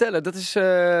daarover kan vertellen, dat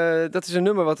is een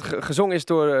nummer wat gezongen is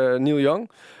door Neil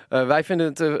Young. Wij vinden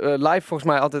het live volgens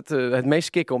mij altijd het meest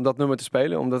kicken om dat nummer te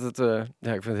spelen. Omdat het,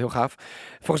 ja, ik vind het heel gaaf.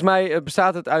 Volgens mij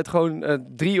bestaat het uit gewoon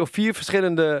 3 of 4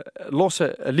 verschillende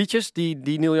losse liedjes.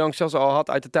 Die Neil Young zelfs al had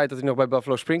uit de tijd dat hij nog bij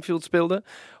Buffalo Springfield speelde.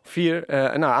 4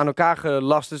 aan elkaar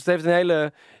gelast. Dus het heeft een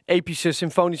hele epische,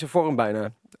 symfonische vorm bijna.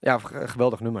 Ja,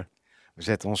 geweldig nummer. We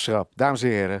zetten ons schrap. Dames en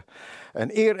heren,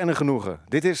 een eer en een genoegen.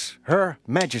 Dit is Her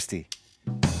Majesty.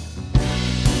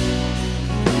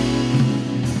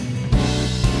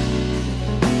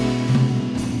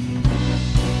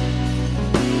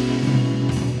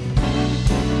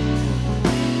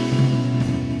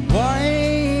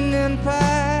 Winding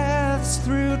paths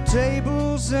through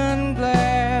tables and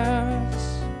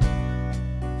glass.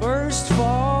 First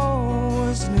fall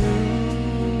was new.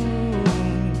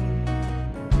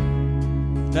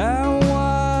 Now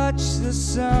watch the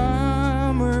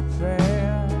summer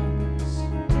pass,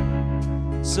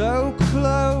 so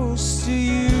close to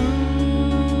you.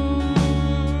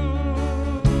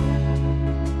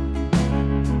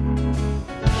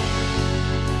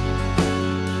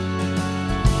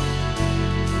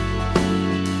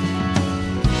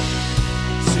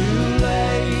 Too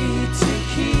late to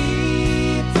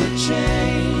keep the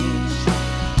change.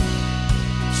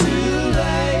 Too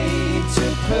late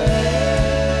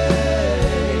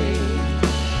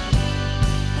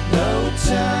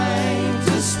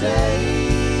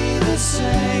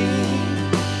same.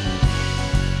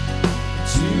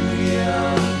 Too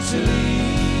young to leave.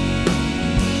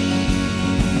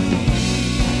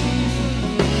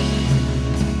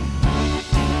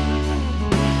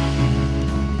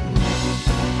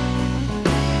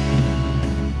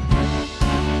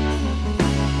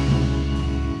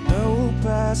 No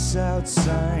pass out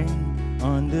sign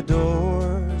on the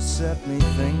door set me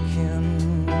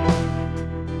thinking.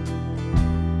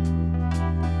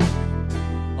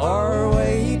 Our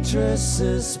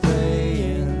waitresses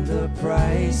paying the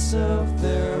price of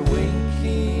their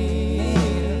winking,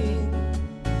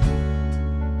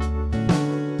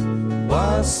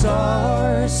 while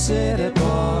stars sit at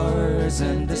bars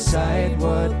and decide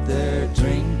what they're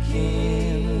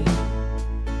drinking.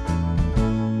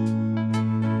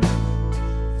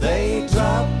 They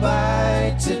drop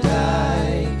by to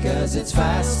die, 'cause it's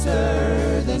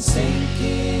faster than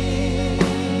sinking.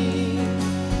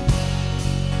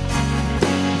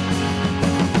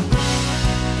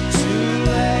 Too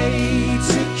late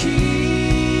to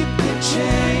keep the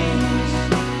change,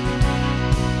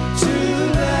 too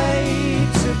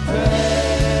late to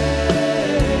pay,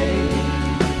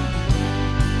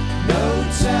 no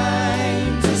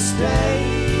time to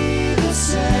stay the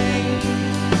same.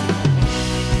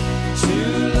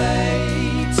 Too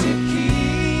late to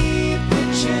keep the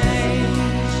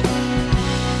change,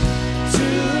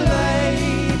 too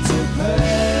late to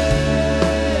pay,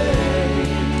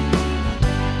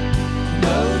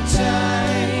 no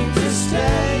time to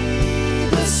stay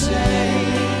the same.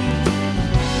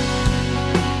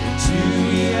 Too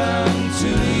young to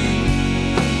leave.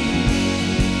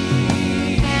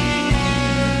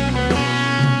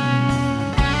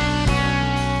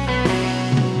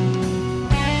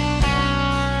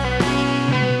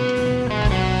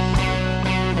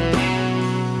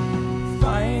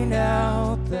 Find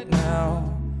out that now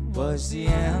was the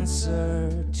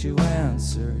answer to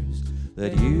answers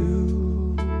that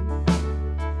you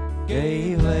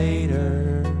gave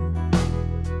later.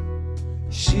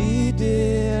 She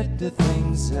did the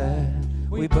things that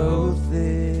we both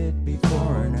did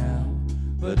before now,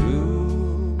 but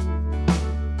who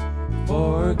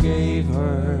forgave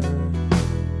her?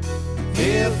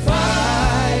 If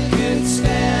I could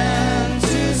stand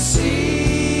to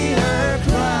see her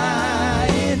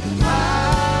crying,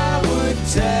 I would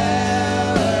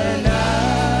tell her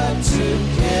not to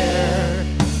care.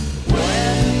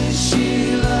 When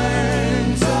she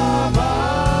learns of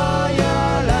all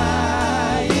your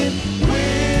lying,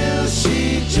 will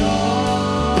she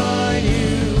join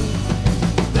you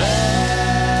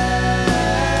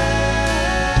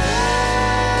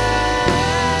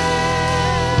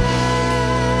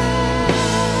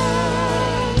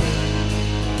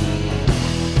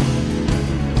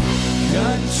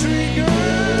country girl,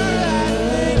 I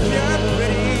think you're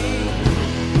pretty.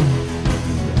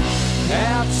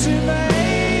 Have to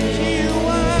make you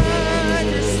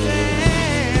understand.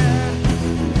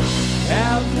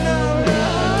 Have no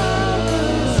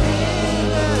lovers in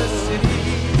the city.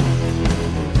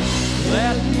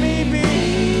 Let me be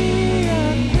a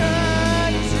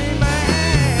country man.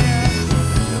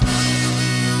 Let me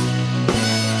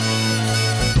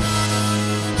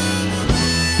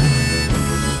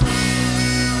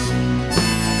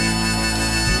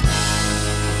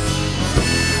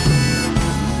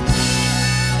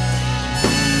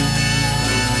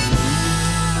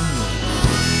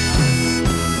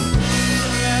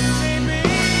be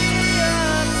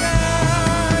a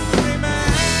country man.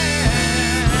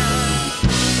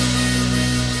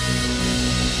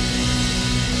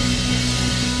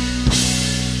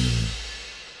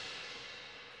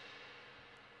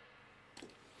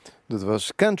 Dat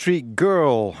was Country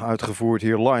Girl, uitgevoerd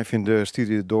hier live in de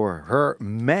studio door Her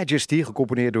Majesty,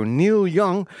 gecomponeerd door Neil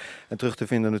Young. En terug te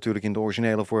vinden natuurlijk in de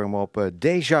originele vorm op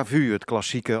Déjà Vu, het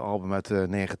klassieke album uit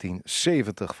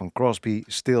 1970 van Crosby,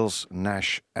 Stills,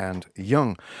 Nash &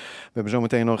 Young. We hebben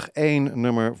zometeen nog 1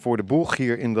 nummer voor de boeg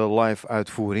hier in de live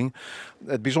uitvoering.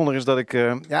 Het bijzondere is dat ik,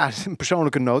 een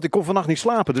persoonlijke noot, ik kon vannacht niet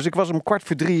slapen, dus ik was om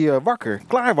 2:45 wakker,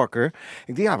 klaar wakker.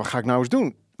 Ik dacht, wat ga ik nou eens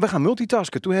doen? We gaan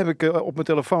multitasken. Toen heb ik op mijn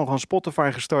telefoon gewoon Spotify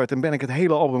gestart en ben ik het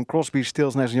hele album Crosby,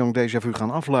 Stills, Nash & Young, Déjà Vu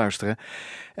gaan afluisteren.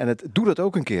 En doe dat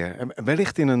ook een keer. En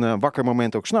wellicht in een wakker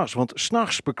moment ook 's nachts. Want 's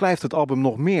nachts beklijft het album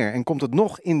nog meer en komt het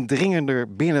nog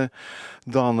indringender binnen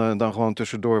dan gewoon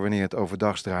tussendoor wanneer het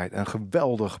overdag draait. Een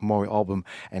geweldig mooi album.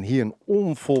 En hier een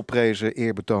onvolprezen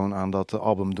eerbetoon aan dat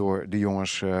album door de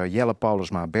jongens Jelle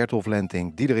Paulusma, Bertolf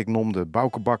Lenting, Diederik Nomde,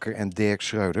 Bouke Bakker en Dirk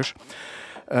Schreuders.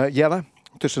 Jelle,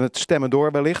 tussen het stemmen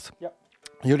door wellicht. Ja.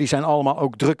 Jullie zijn allemaal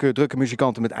ook drukke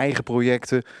muzikanten met eigen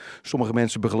projecten. Sommige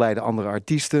mensen begeleiden andere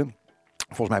artiesten.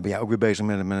 Volgens mij ben jij ook weer bezig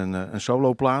met een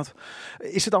soloplaat.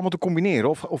 Is het allemaal te combineren?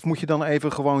 Of moet je dan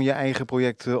even gewoon je eigen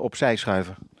project opzij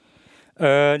schuiven?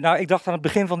 Nou, ik dacht aan het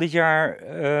begin van dit jaar,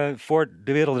 voor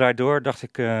De Wereld Draait Door, dacht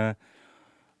ik...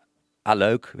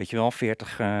 leuk, weet je wel,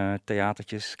 40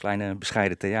 theatertjes, kleine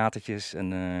bescheiden theatertjes. En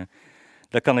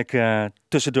daar kan ik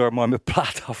tussendoor mooi mijn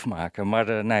plaat afmaken.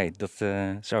 Maar nee,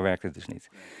 zo werkt het dus niet.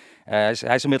 Hij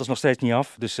is inmiddels nog steeds niet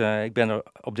af, dus ik ben er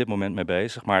op dit moment mee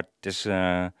bezig. Maar het is,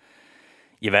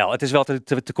 jawel, het is wel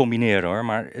te combineren hoor.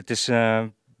 Maar het is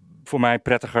voor mij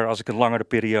prettiger als ik een langere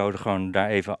periode gewoon daar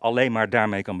even alleen maar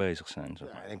daarmee kan bezig zijn.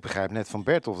 Zeg maar. Ja, ik begrijp net van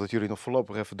Bertolf dat jullie nog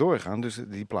voorlopig even doorgaan. Dus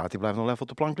die plaat die blijft nog even op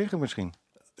de plank liggen misschien.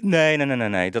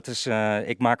 Nee. Dat is,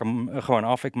 ik maak hem gewoon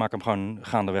af. Ik maak hem gewoon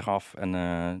gaandeweg af. En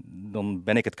dan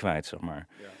ben ik het kwijt, zeg maar.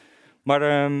 Ja.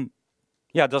 Maar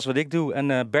ja, dat is wat ik doe.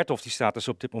 En Bertolf die staat dus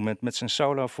op dit moment met zijn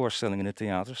solo-voorstelling in het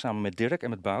theater. Samen met Dirk en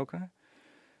met Bouke.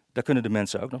 Daar kunnen de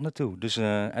mensen ook nog naartoe. Dus,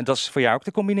 en dat is voor jou ook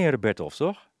te combineren, Bertolf,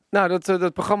 toch? Nou,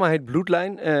 dat programma heet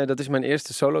Bloedlijn. Dat is mijn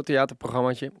eerste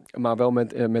solo-theaterprogrammaatje. Maar wel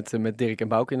met Dirk en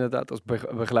Bouke inderdaad, als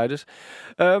begeleiders.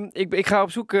 Ik ga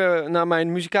op zoek naar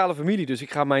mijn muzikale familie. Dus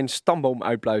ik ga mijn stamboom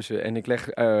uitpluizen. En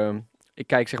ik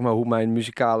kijk zeg maar hoe mijn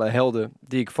muzikale helden,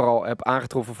 die ik vooral heb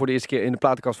aangetroffen voor de eerste keer in de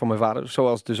platenkast van mijn vader.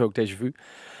 Zoals dus ook Déjà Vu.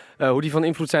 Hoe die van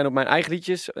invloed zijn op mijn eigen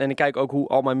liedjes. En ik kijk ook hoe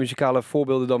al mijn muzikale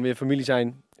voorbeelden dan weer familie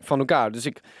zijn van elkaar. Dus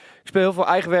ik speel heel veel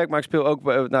eigen werk, maar ik speel ook...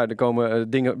 er komen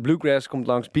dingen... Bluegrass komt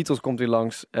langs, Beatles komt weer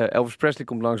langs, Elvis Presley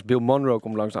komt langs, Bill Monroe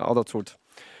komt langs. Nou, al dat soort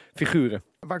figuren.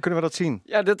 Waar kunnen we dat zien?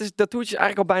 Ja, dat toertje is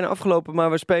eigenlijk al bijna afgelopen,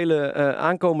 maar we spelen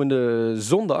aankomende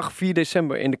zondag, 4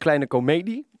 december, in de Kleine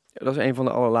Comedie. Dat is een van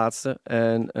de allerlaatste.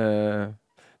 En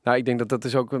ik denk dat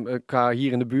is ook qua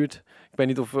hier in de buurt. Ik weet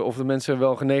niet of de mensen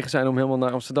wel genegen zijn om helemaal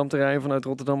naar Amsterdam te rijden vanuit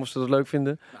Rotterdam, of ze dat leuk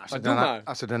vinden. Nou,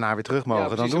 als ze daarna weer terug mogen, Ja,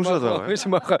 precies, dan doen ze dat wel.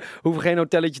 Ze hoeven geen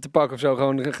hotelletje te pakken of zo,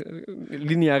 gewoon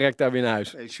linea recta weer naar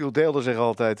huis. Hey, Jules Deelder zegt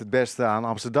altijd, het beste aan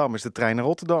Amsterdam is de trein naar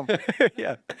Rotterdam.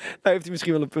 Ja, daar heeft hij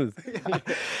misschien wel een punt. Ja.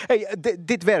 Hey,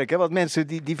 dit werk, hè, want mensen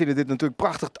die vinden dit natuurlijk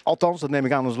prachtig. Althans, dat neem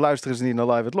ik aan als luisteren ze niet naar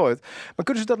Live at Lloyd. Maar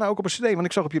kunnen ze dat nou ook op een cd? Want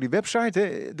ik zag op jullie website, hè,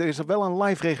 er is wel een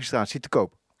live registratie te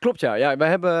koop. Klopt, ja.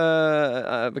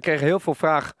 We kregen heel veel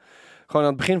vraag, gewoon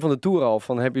aan het begin van de tour al,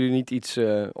 van hebben jullie niet iets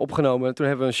opgenomen? Toen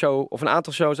hebben we een show, of een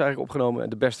aantal shows eigenlijk opgenomen.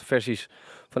 De beste versies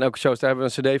van elke show, daar hebben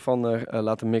we een cd van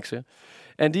laten mixen.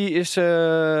 En die is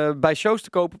bij shows te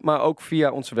koop, maar ook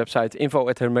via onze website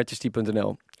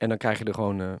info@hermajesty.nl. En dan krijg je er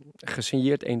gewoon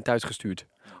gesigneerd één thuisgestuurd.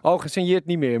 Oh, gesigneerd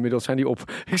niet meer, inmiddels zijn die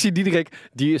op. Ik zie Diederik,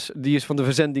 die is van de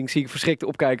verzending, zie ik verschrikt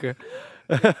opkijken.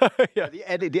 Ja.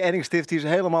 Die eddingstift die is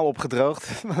helemaal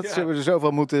opgedroogd. Want ze hebben er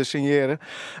zoveel moeten signeren.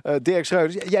 Dirk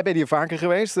Schreuders, jij bent hier vaker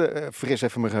geweest. Fris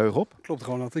even mijn geheugen op. Klopt,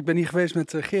 Ronald. Ik ben hier geweest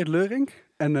met Geert Leurink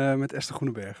en met Esther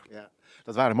Groeneberg. Ja.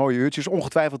 Dat waren mooie uurtjes,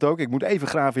 ongetwijfeld ook. Ik moet even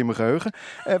graven in mijn geheugen.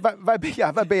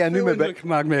 Waar ben jij nu mee bezig?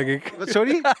 Gemaakt, merk ik. Wat,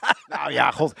 sorry? Nou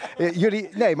ja, god. Jullie,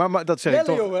 nee, maar dat zeg ik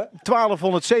toch. Jongen.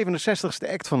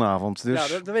 1267ste act vanavond. Dus...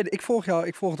 Ja, dat weet ik. Ik volg jou.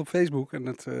 Ik volg het op Facebook en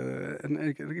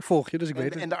ik volg je, dus ik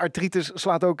weet het. En de artritis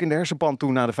slaat ook in de hersenpan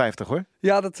toe na de 50, hoor.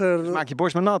 Ja, dat maak je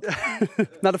borst maar nat.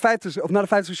 Na de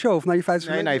 50ste show of na je 50ste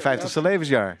Nee, na je 50ste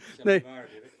levensjaar. Nee.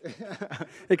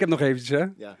 Ik heb nog eventjes, hè.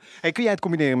 Ja. Hey, kun jij het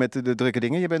combineren met de drukke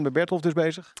dingen? Je bent met Bertolf dus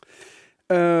bezig?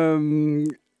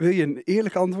 Wil je een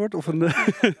eerlijk antwoord? Of een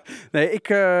nee,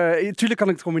 tuurlijk kan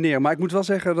ik het combineren. Maar ik moet wel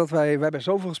zeggen dat wij hebben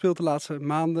zoveel gespeeld de laatste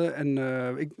maanden. En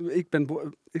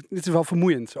het is wel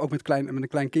vermoeiend. Ook met een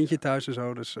klein kindje thuis en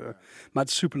zo. Dus, maar het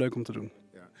is superleuk om te doen.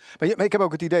 Maar ik heb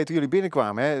ook het idee toen jullie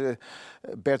binnenkwamen, hè,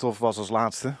 Bertolf was als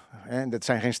laatste. Hè, dat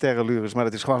zijn geen sterrenlures, maar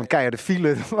dat is gewoon een keiharde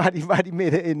file waar die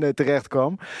middenin terecht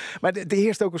kwam. Maar er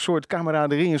heerst ook een soort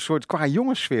kameraderie, een soort qua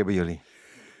jongenssfeer bij jullie.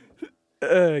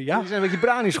 Ja. Jullie zijn een beetje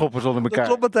branieschoppers onder elkaar.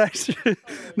 Dat klopt, Matthijs.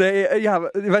 Nee,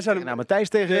 wij zijn... Nou, Matthijs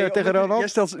tegen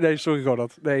Ronald? Nee, sorry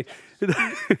Ronald. Nee.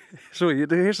 Sorry,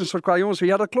 er heerst een soort qua jongens.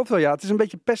 Ja, dat klopt wel, ja. Het is een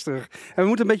beetje pesterig. En we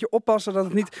moeten een beetje oppassen dat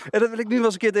het niet... En dat wil ik nu wel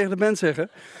eens een keer tegen de band zeggen.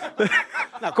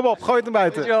 Nou, kom op, gooi het naar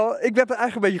buiten. Ik heb er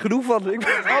eigenlijk een beetje genoeg van.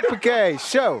 Hoppakee,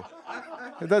 zo.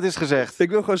 Dat is gezegd. Ik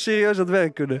wil gewoon serieus aan het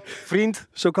werk kunnen. Vriend.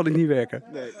 Zo kan ik niet werken.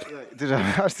 Nee, het is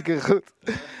hartstikke goed.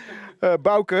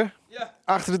 Bouke, ja.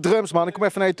 Achter de drums, man. Ik kom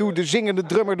even naar je toe. De zingende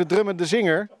drummer, de drummende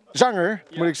zanger,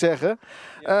 moet ik zeggen.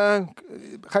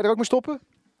 Ga je er ook mee stoppen?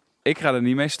 Ik ga er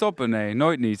niet mee stoppen, nee.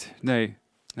 Nooit niet. Nee,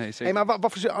 zeker. Hey, maar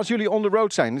als jullie on the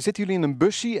road zijn, zitten jullie in een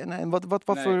busje? En wat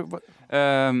nee. voor...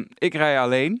 Ik rij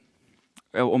alleen,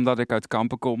 omdat ik uit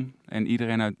Kampen kom. En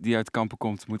iedereen die uit Kampen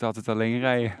komt, moet altijd alleen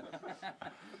rijden.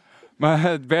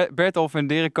 Maar Bertolf en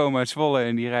Dirk komen uit Zwolle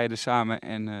en die rijden samen.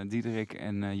 En Diederik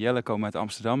en Jelle komen uit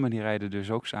Amsterdam en die rijden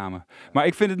dus ook samen. Maar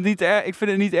ik vind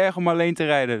het niet erg om alleen te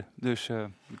rijden. Dus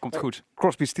Komt goed.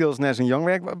 Crosby, Stills, Nash & Young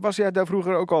werk. Was jij daar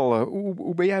vroeger ook al?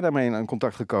 Hoe ben jij daarmee in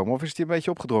contact gekomen? Of is het je een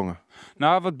beetje opgedrongen?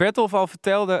 Nou, wat Bertolf al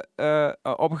vertelde,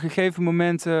 op een gegeven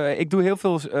moment... ik doe heel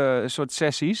veel soort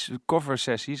sessies, cover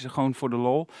sessies, gewoon voor de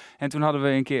lol. En toen hadden we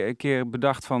een keer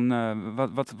bedacht van,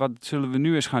 wat zullen we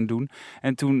nu eens gaan doen?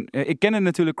 En toen, ik kende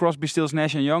natuurlijk Crosby, Stills,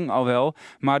 Nash & Young al wel,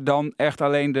 maar dan echt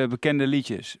alleen de bekende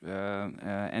liedjes.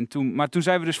 Maar toen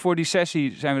zijn we dus voor die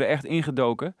sessie zijn we er echt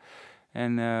ingedoken.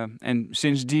 En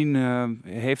sindsdien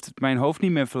heeft het mijn hoofd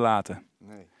niet meer verlaten.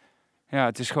 Nee. Ja,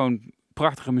 het is gewoon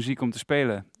prachtige muziek om te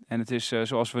spelen. En het is,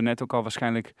 zoals we net ook al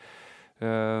waarschijnlijk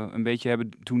een beetje hebben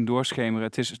doen doorschemeren.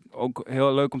 Het is ook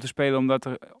heel leuk om te spelen, omdat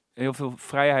er heel veel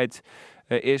vrijheid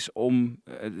is om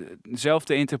zelf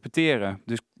te interpreteren.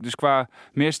 Dus qua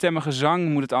meerstemmige zang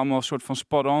moet het allemaal een soort van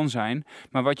spot-on zijn.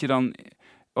 Maar wat je dan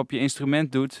op je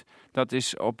instrument doet, dat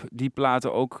is op die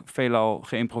platen ook veelal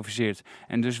geïmproviseerd.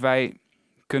 En dus wij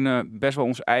kunnen best wel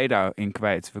ons ei daarin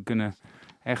kwijt. We kunnen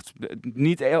echt...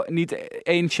 Niet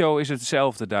één show is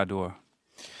hetzelfde daardoor.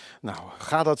 Nou,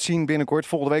 ga dat zien binnenkort.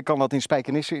 Volgende week kan dat in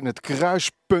Spijkenisse in het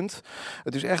Kruispunt.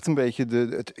 Het is echt een beetje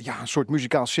een soort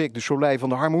muzikaal Cirque du Soleil van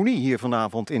de harmonie hier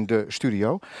vanavond in de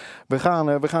studio. We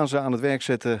gaan ze aan het werk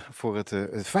zetten voor het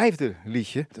 5e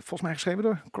liedje. Volgens mij geschreven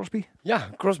door Crosby? Ja,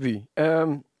 Crosby.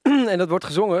 En dat wordt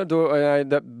gezongen door...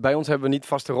 bij ons hebben we niet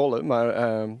vaste rollen, maar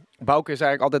Bouke is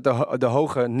eigenlijk altijd de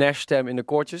hoge Nash-stem in de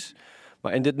koortjes.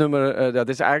 Maar in dit nummer, dat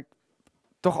is eigenlijk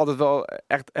toch altijd wel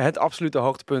echt het absolute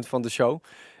hoogtepunt van de show.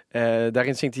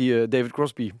 Daarin zingt hij David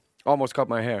Crosby, Almost Cut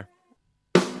My Hair.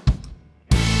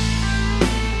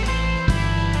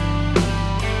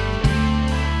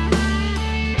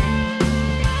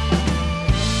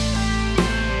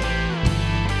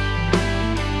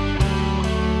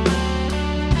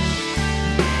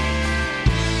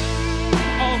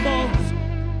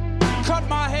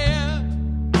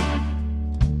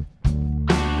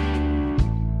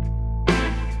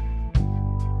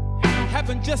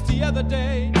 Just the other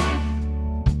day,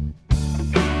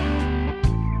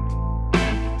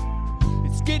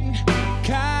 it's getting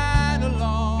kind of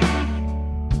long.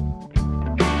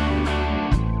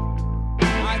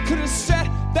 I could have said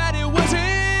that it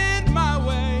wasn't my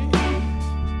way,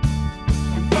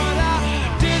 but I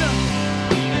didn't,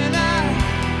 and I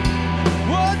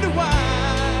wonder why.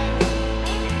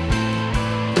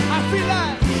 I feel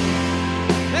like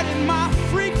letting my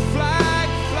freak flag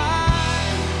fly.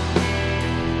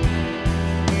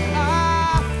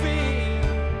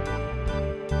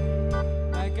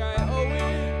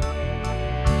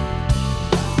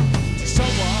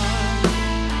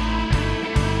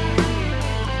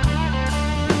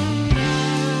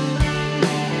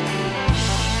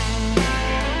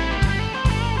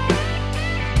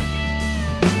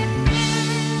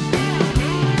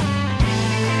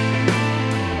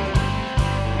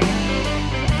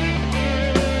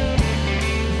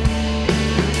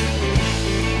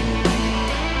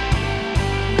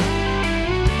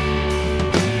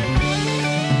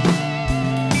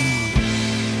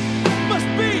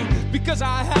 Because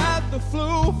I had the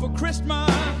flu for Christmas,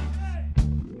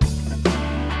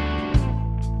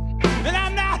 and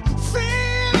I'm not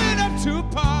feeling up to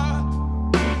par.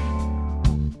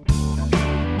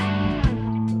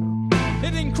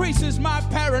 It increases my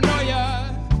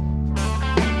paranoia,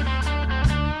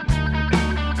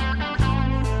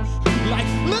 like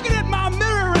looking at my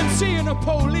mirror and seeing a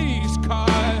police car.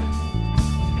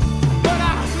 But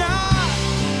I'm not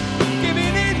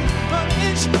giving it an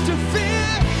inch to fear.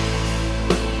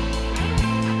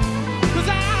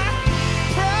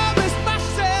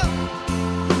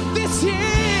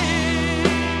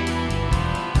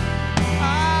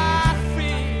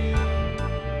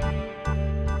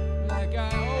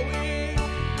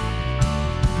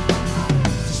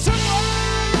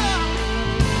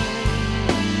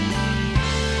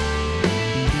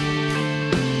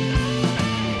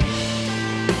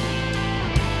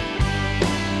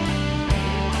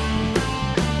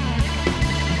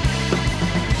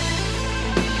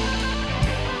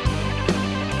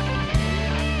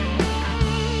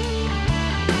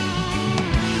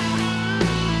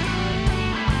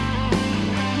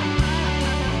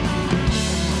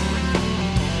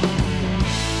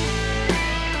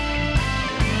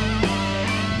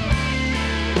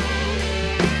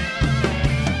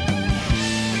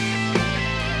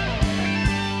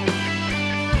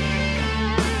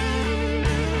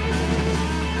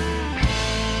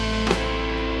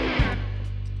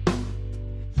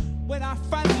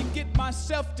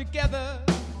 Together,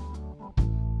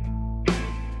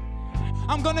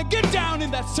 I'm gonna get down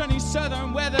in that sunny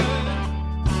southern weather,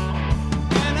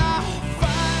 and I'll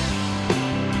find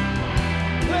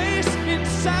a place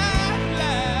inside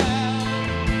life.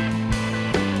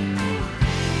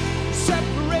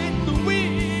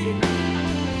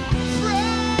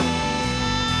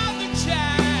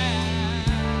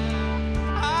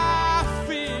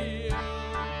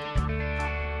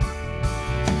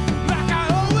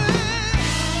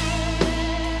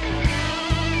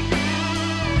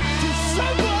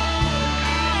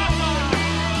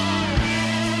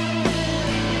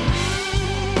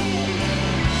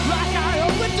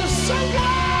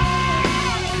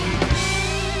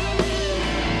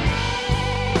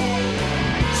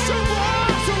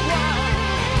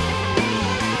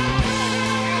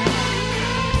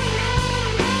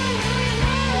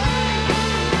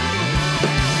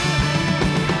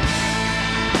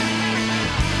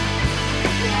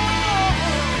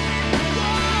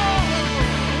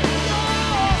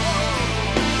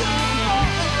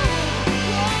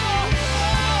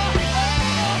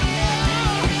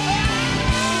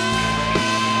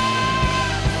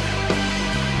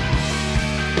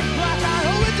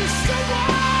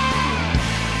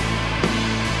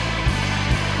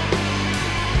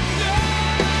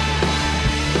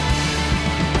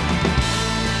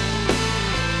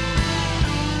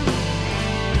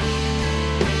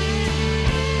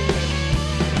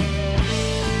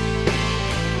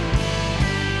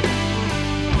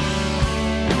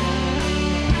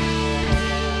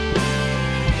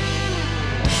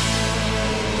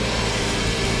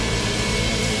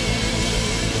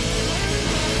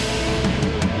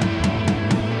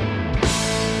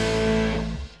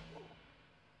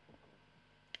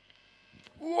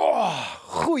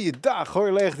 Goeiedag,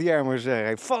 hoi leeg de Jermer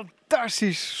zeggen.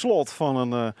 Fantastisch slot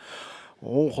van een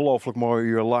ongelooflijk mooi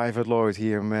uur live at Lloyd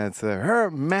hier met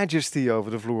Her Majesty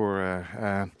over de vloer.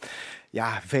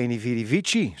 Ja, Veni Vidi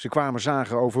Vici. Ze kwamen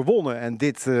zagen overwonnen en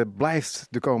dit blijft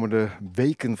de komende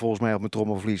weken volgens mij op mijn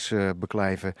trommelvlies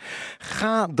beklijven.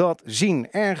 Ga dat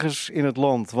zien ergens in het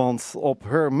land, want op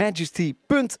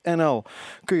hermajesty.nl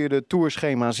kun je de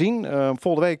tourschema zien.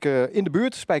 Volgende week in de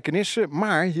buurt, Spijkenisse,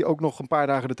 maar hier ook nog een paar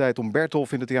dagen de tijd om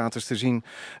Bertolf in de theaters te zien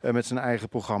met zijn eigen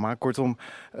programma. Kortom,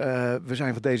 we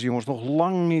zijn van deze jongens nog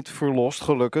lang niet verlost,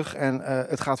 gelukkig. En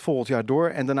het gaat volgend jaar door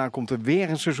en daarna komt er weer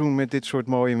een seizoen met dit soort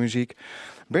mooie muziek.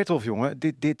 Bertolf, jongen,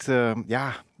 je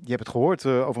hebt het gehoord,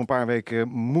 over een paar weken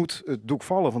moet het doek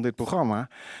vallen van dit programma.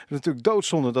 Het is natuurlijk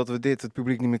doodzonde dat we dit het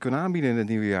publiek niet meer kunnen aanbieden in het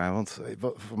nieuwe jaar. Want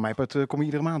voor mij kom je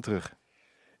iedere maand terug.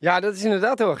 Ja, dat is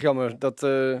inderdaad heel erg jammer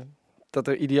dat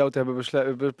er idioten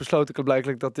hebben besloten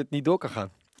blijkbaar dat dit niet door kan gaan.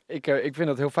 Ik vind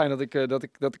het heel fijn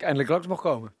dat ik eindelijk langs mag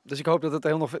komen. Dus ik hoop dat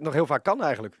het nog heel vaak kan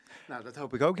eigenlijk. Nou, dat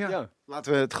hoop ik ook, ja.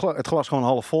 Laten we het glas gewoon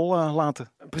half vol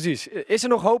laten. Precies. Is er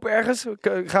nog hoop ergens?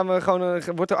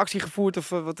 Wordt er actie gevoerd? Of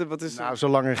wat is? Nou,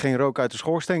 zolang er geen rook uit de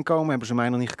schoorsteen komen, hebben ze mij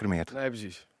nog niet gecremeerd. Nee,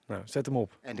 precies. Nou, zet hem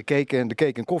op. En de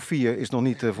cake en koffie is nog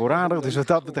niet voorradig. Dus wat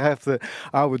dat betreft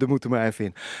houden we er moeten maar even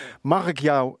in. Mag ik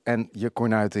jou en je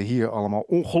kornuiten hier allemaal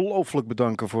ongelooflijk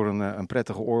bedanken voor een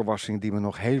prettige oorwassing die me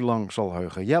nog heel lang zal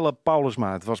heugen. Jelle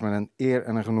Paulusma, het was me een eer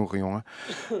en een genoegen, jongen.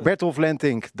 Bertolf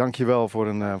Lentink, dankjewel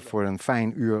voor een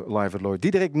fijn uur live at Lloyd.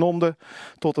 Diederik Nomde,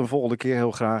 tot een volgende keer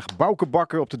heel graag. Bouke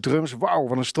Bakker op de drums. Wauw,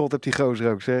 wat een strot hebt die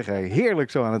gozer ook, zeg. Hey,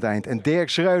 heerlijk zo aan het eind. En Dirk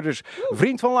Schreuders,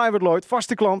 vriend van live at Lloyd,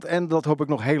 vaste klant. En dat hoop ik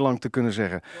nog heel lang te kunnen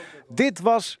zeggen. Dit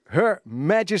was Her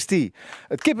Majesty.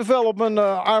 Het kippenvel op mijn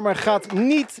armen gaat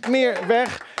niet meer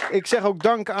weg. Ik zeg ook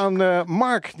dank aan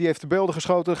Mark, die heeft de beelden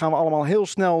geschoten. Dat gaan we allemaal heel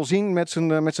snel zien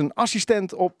met zijn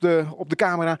assistent op de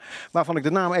camera. Waarvan ik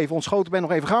de naam even ontschoten ben.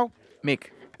 Nog even gauw.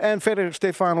 Mick. En verder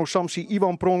Stefano Samsi,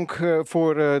 Iwan Pronk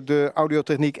voor de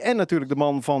audiotechniek. En natuurlijk de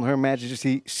man van Her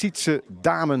Majesty, Sietse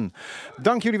Damen.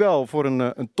 Dank jullie wel voor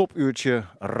een topuurtje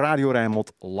Radio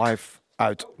Rijnmond live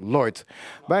uit Lloyd.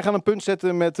 Wij gaan een punt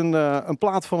zetten met een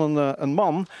plaat van een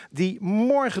man die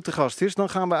morgen te gast is. Dan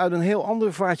gaan we uit een heel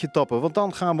ander vaatje tappen. Want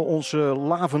dan gaan we ons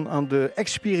laven aan de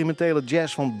experimentele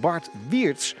jazz van Bart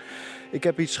Wiertz. Ik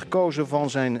heb iets gekozen van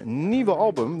zijn nieuwe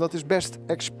album. Dat is best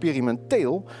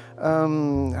experimenteel.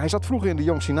 Hij zat vroeger in de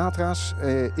Young Sinatra's,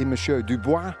 in Monsieur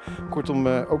Dubois. Kortom,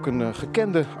 ook een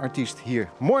gekende artiest hier.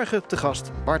 Morgen te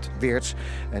gast Bart Wiertz.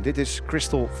 En dit is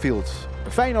Crystal Field.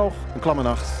 Een fijn oog, een klamme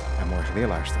nacht en morgen weer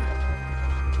luisteren.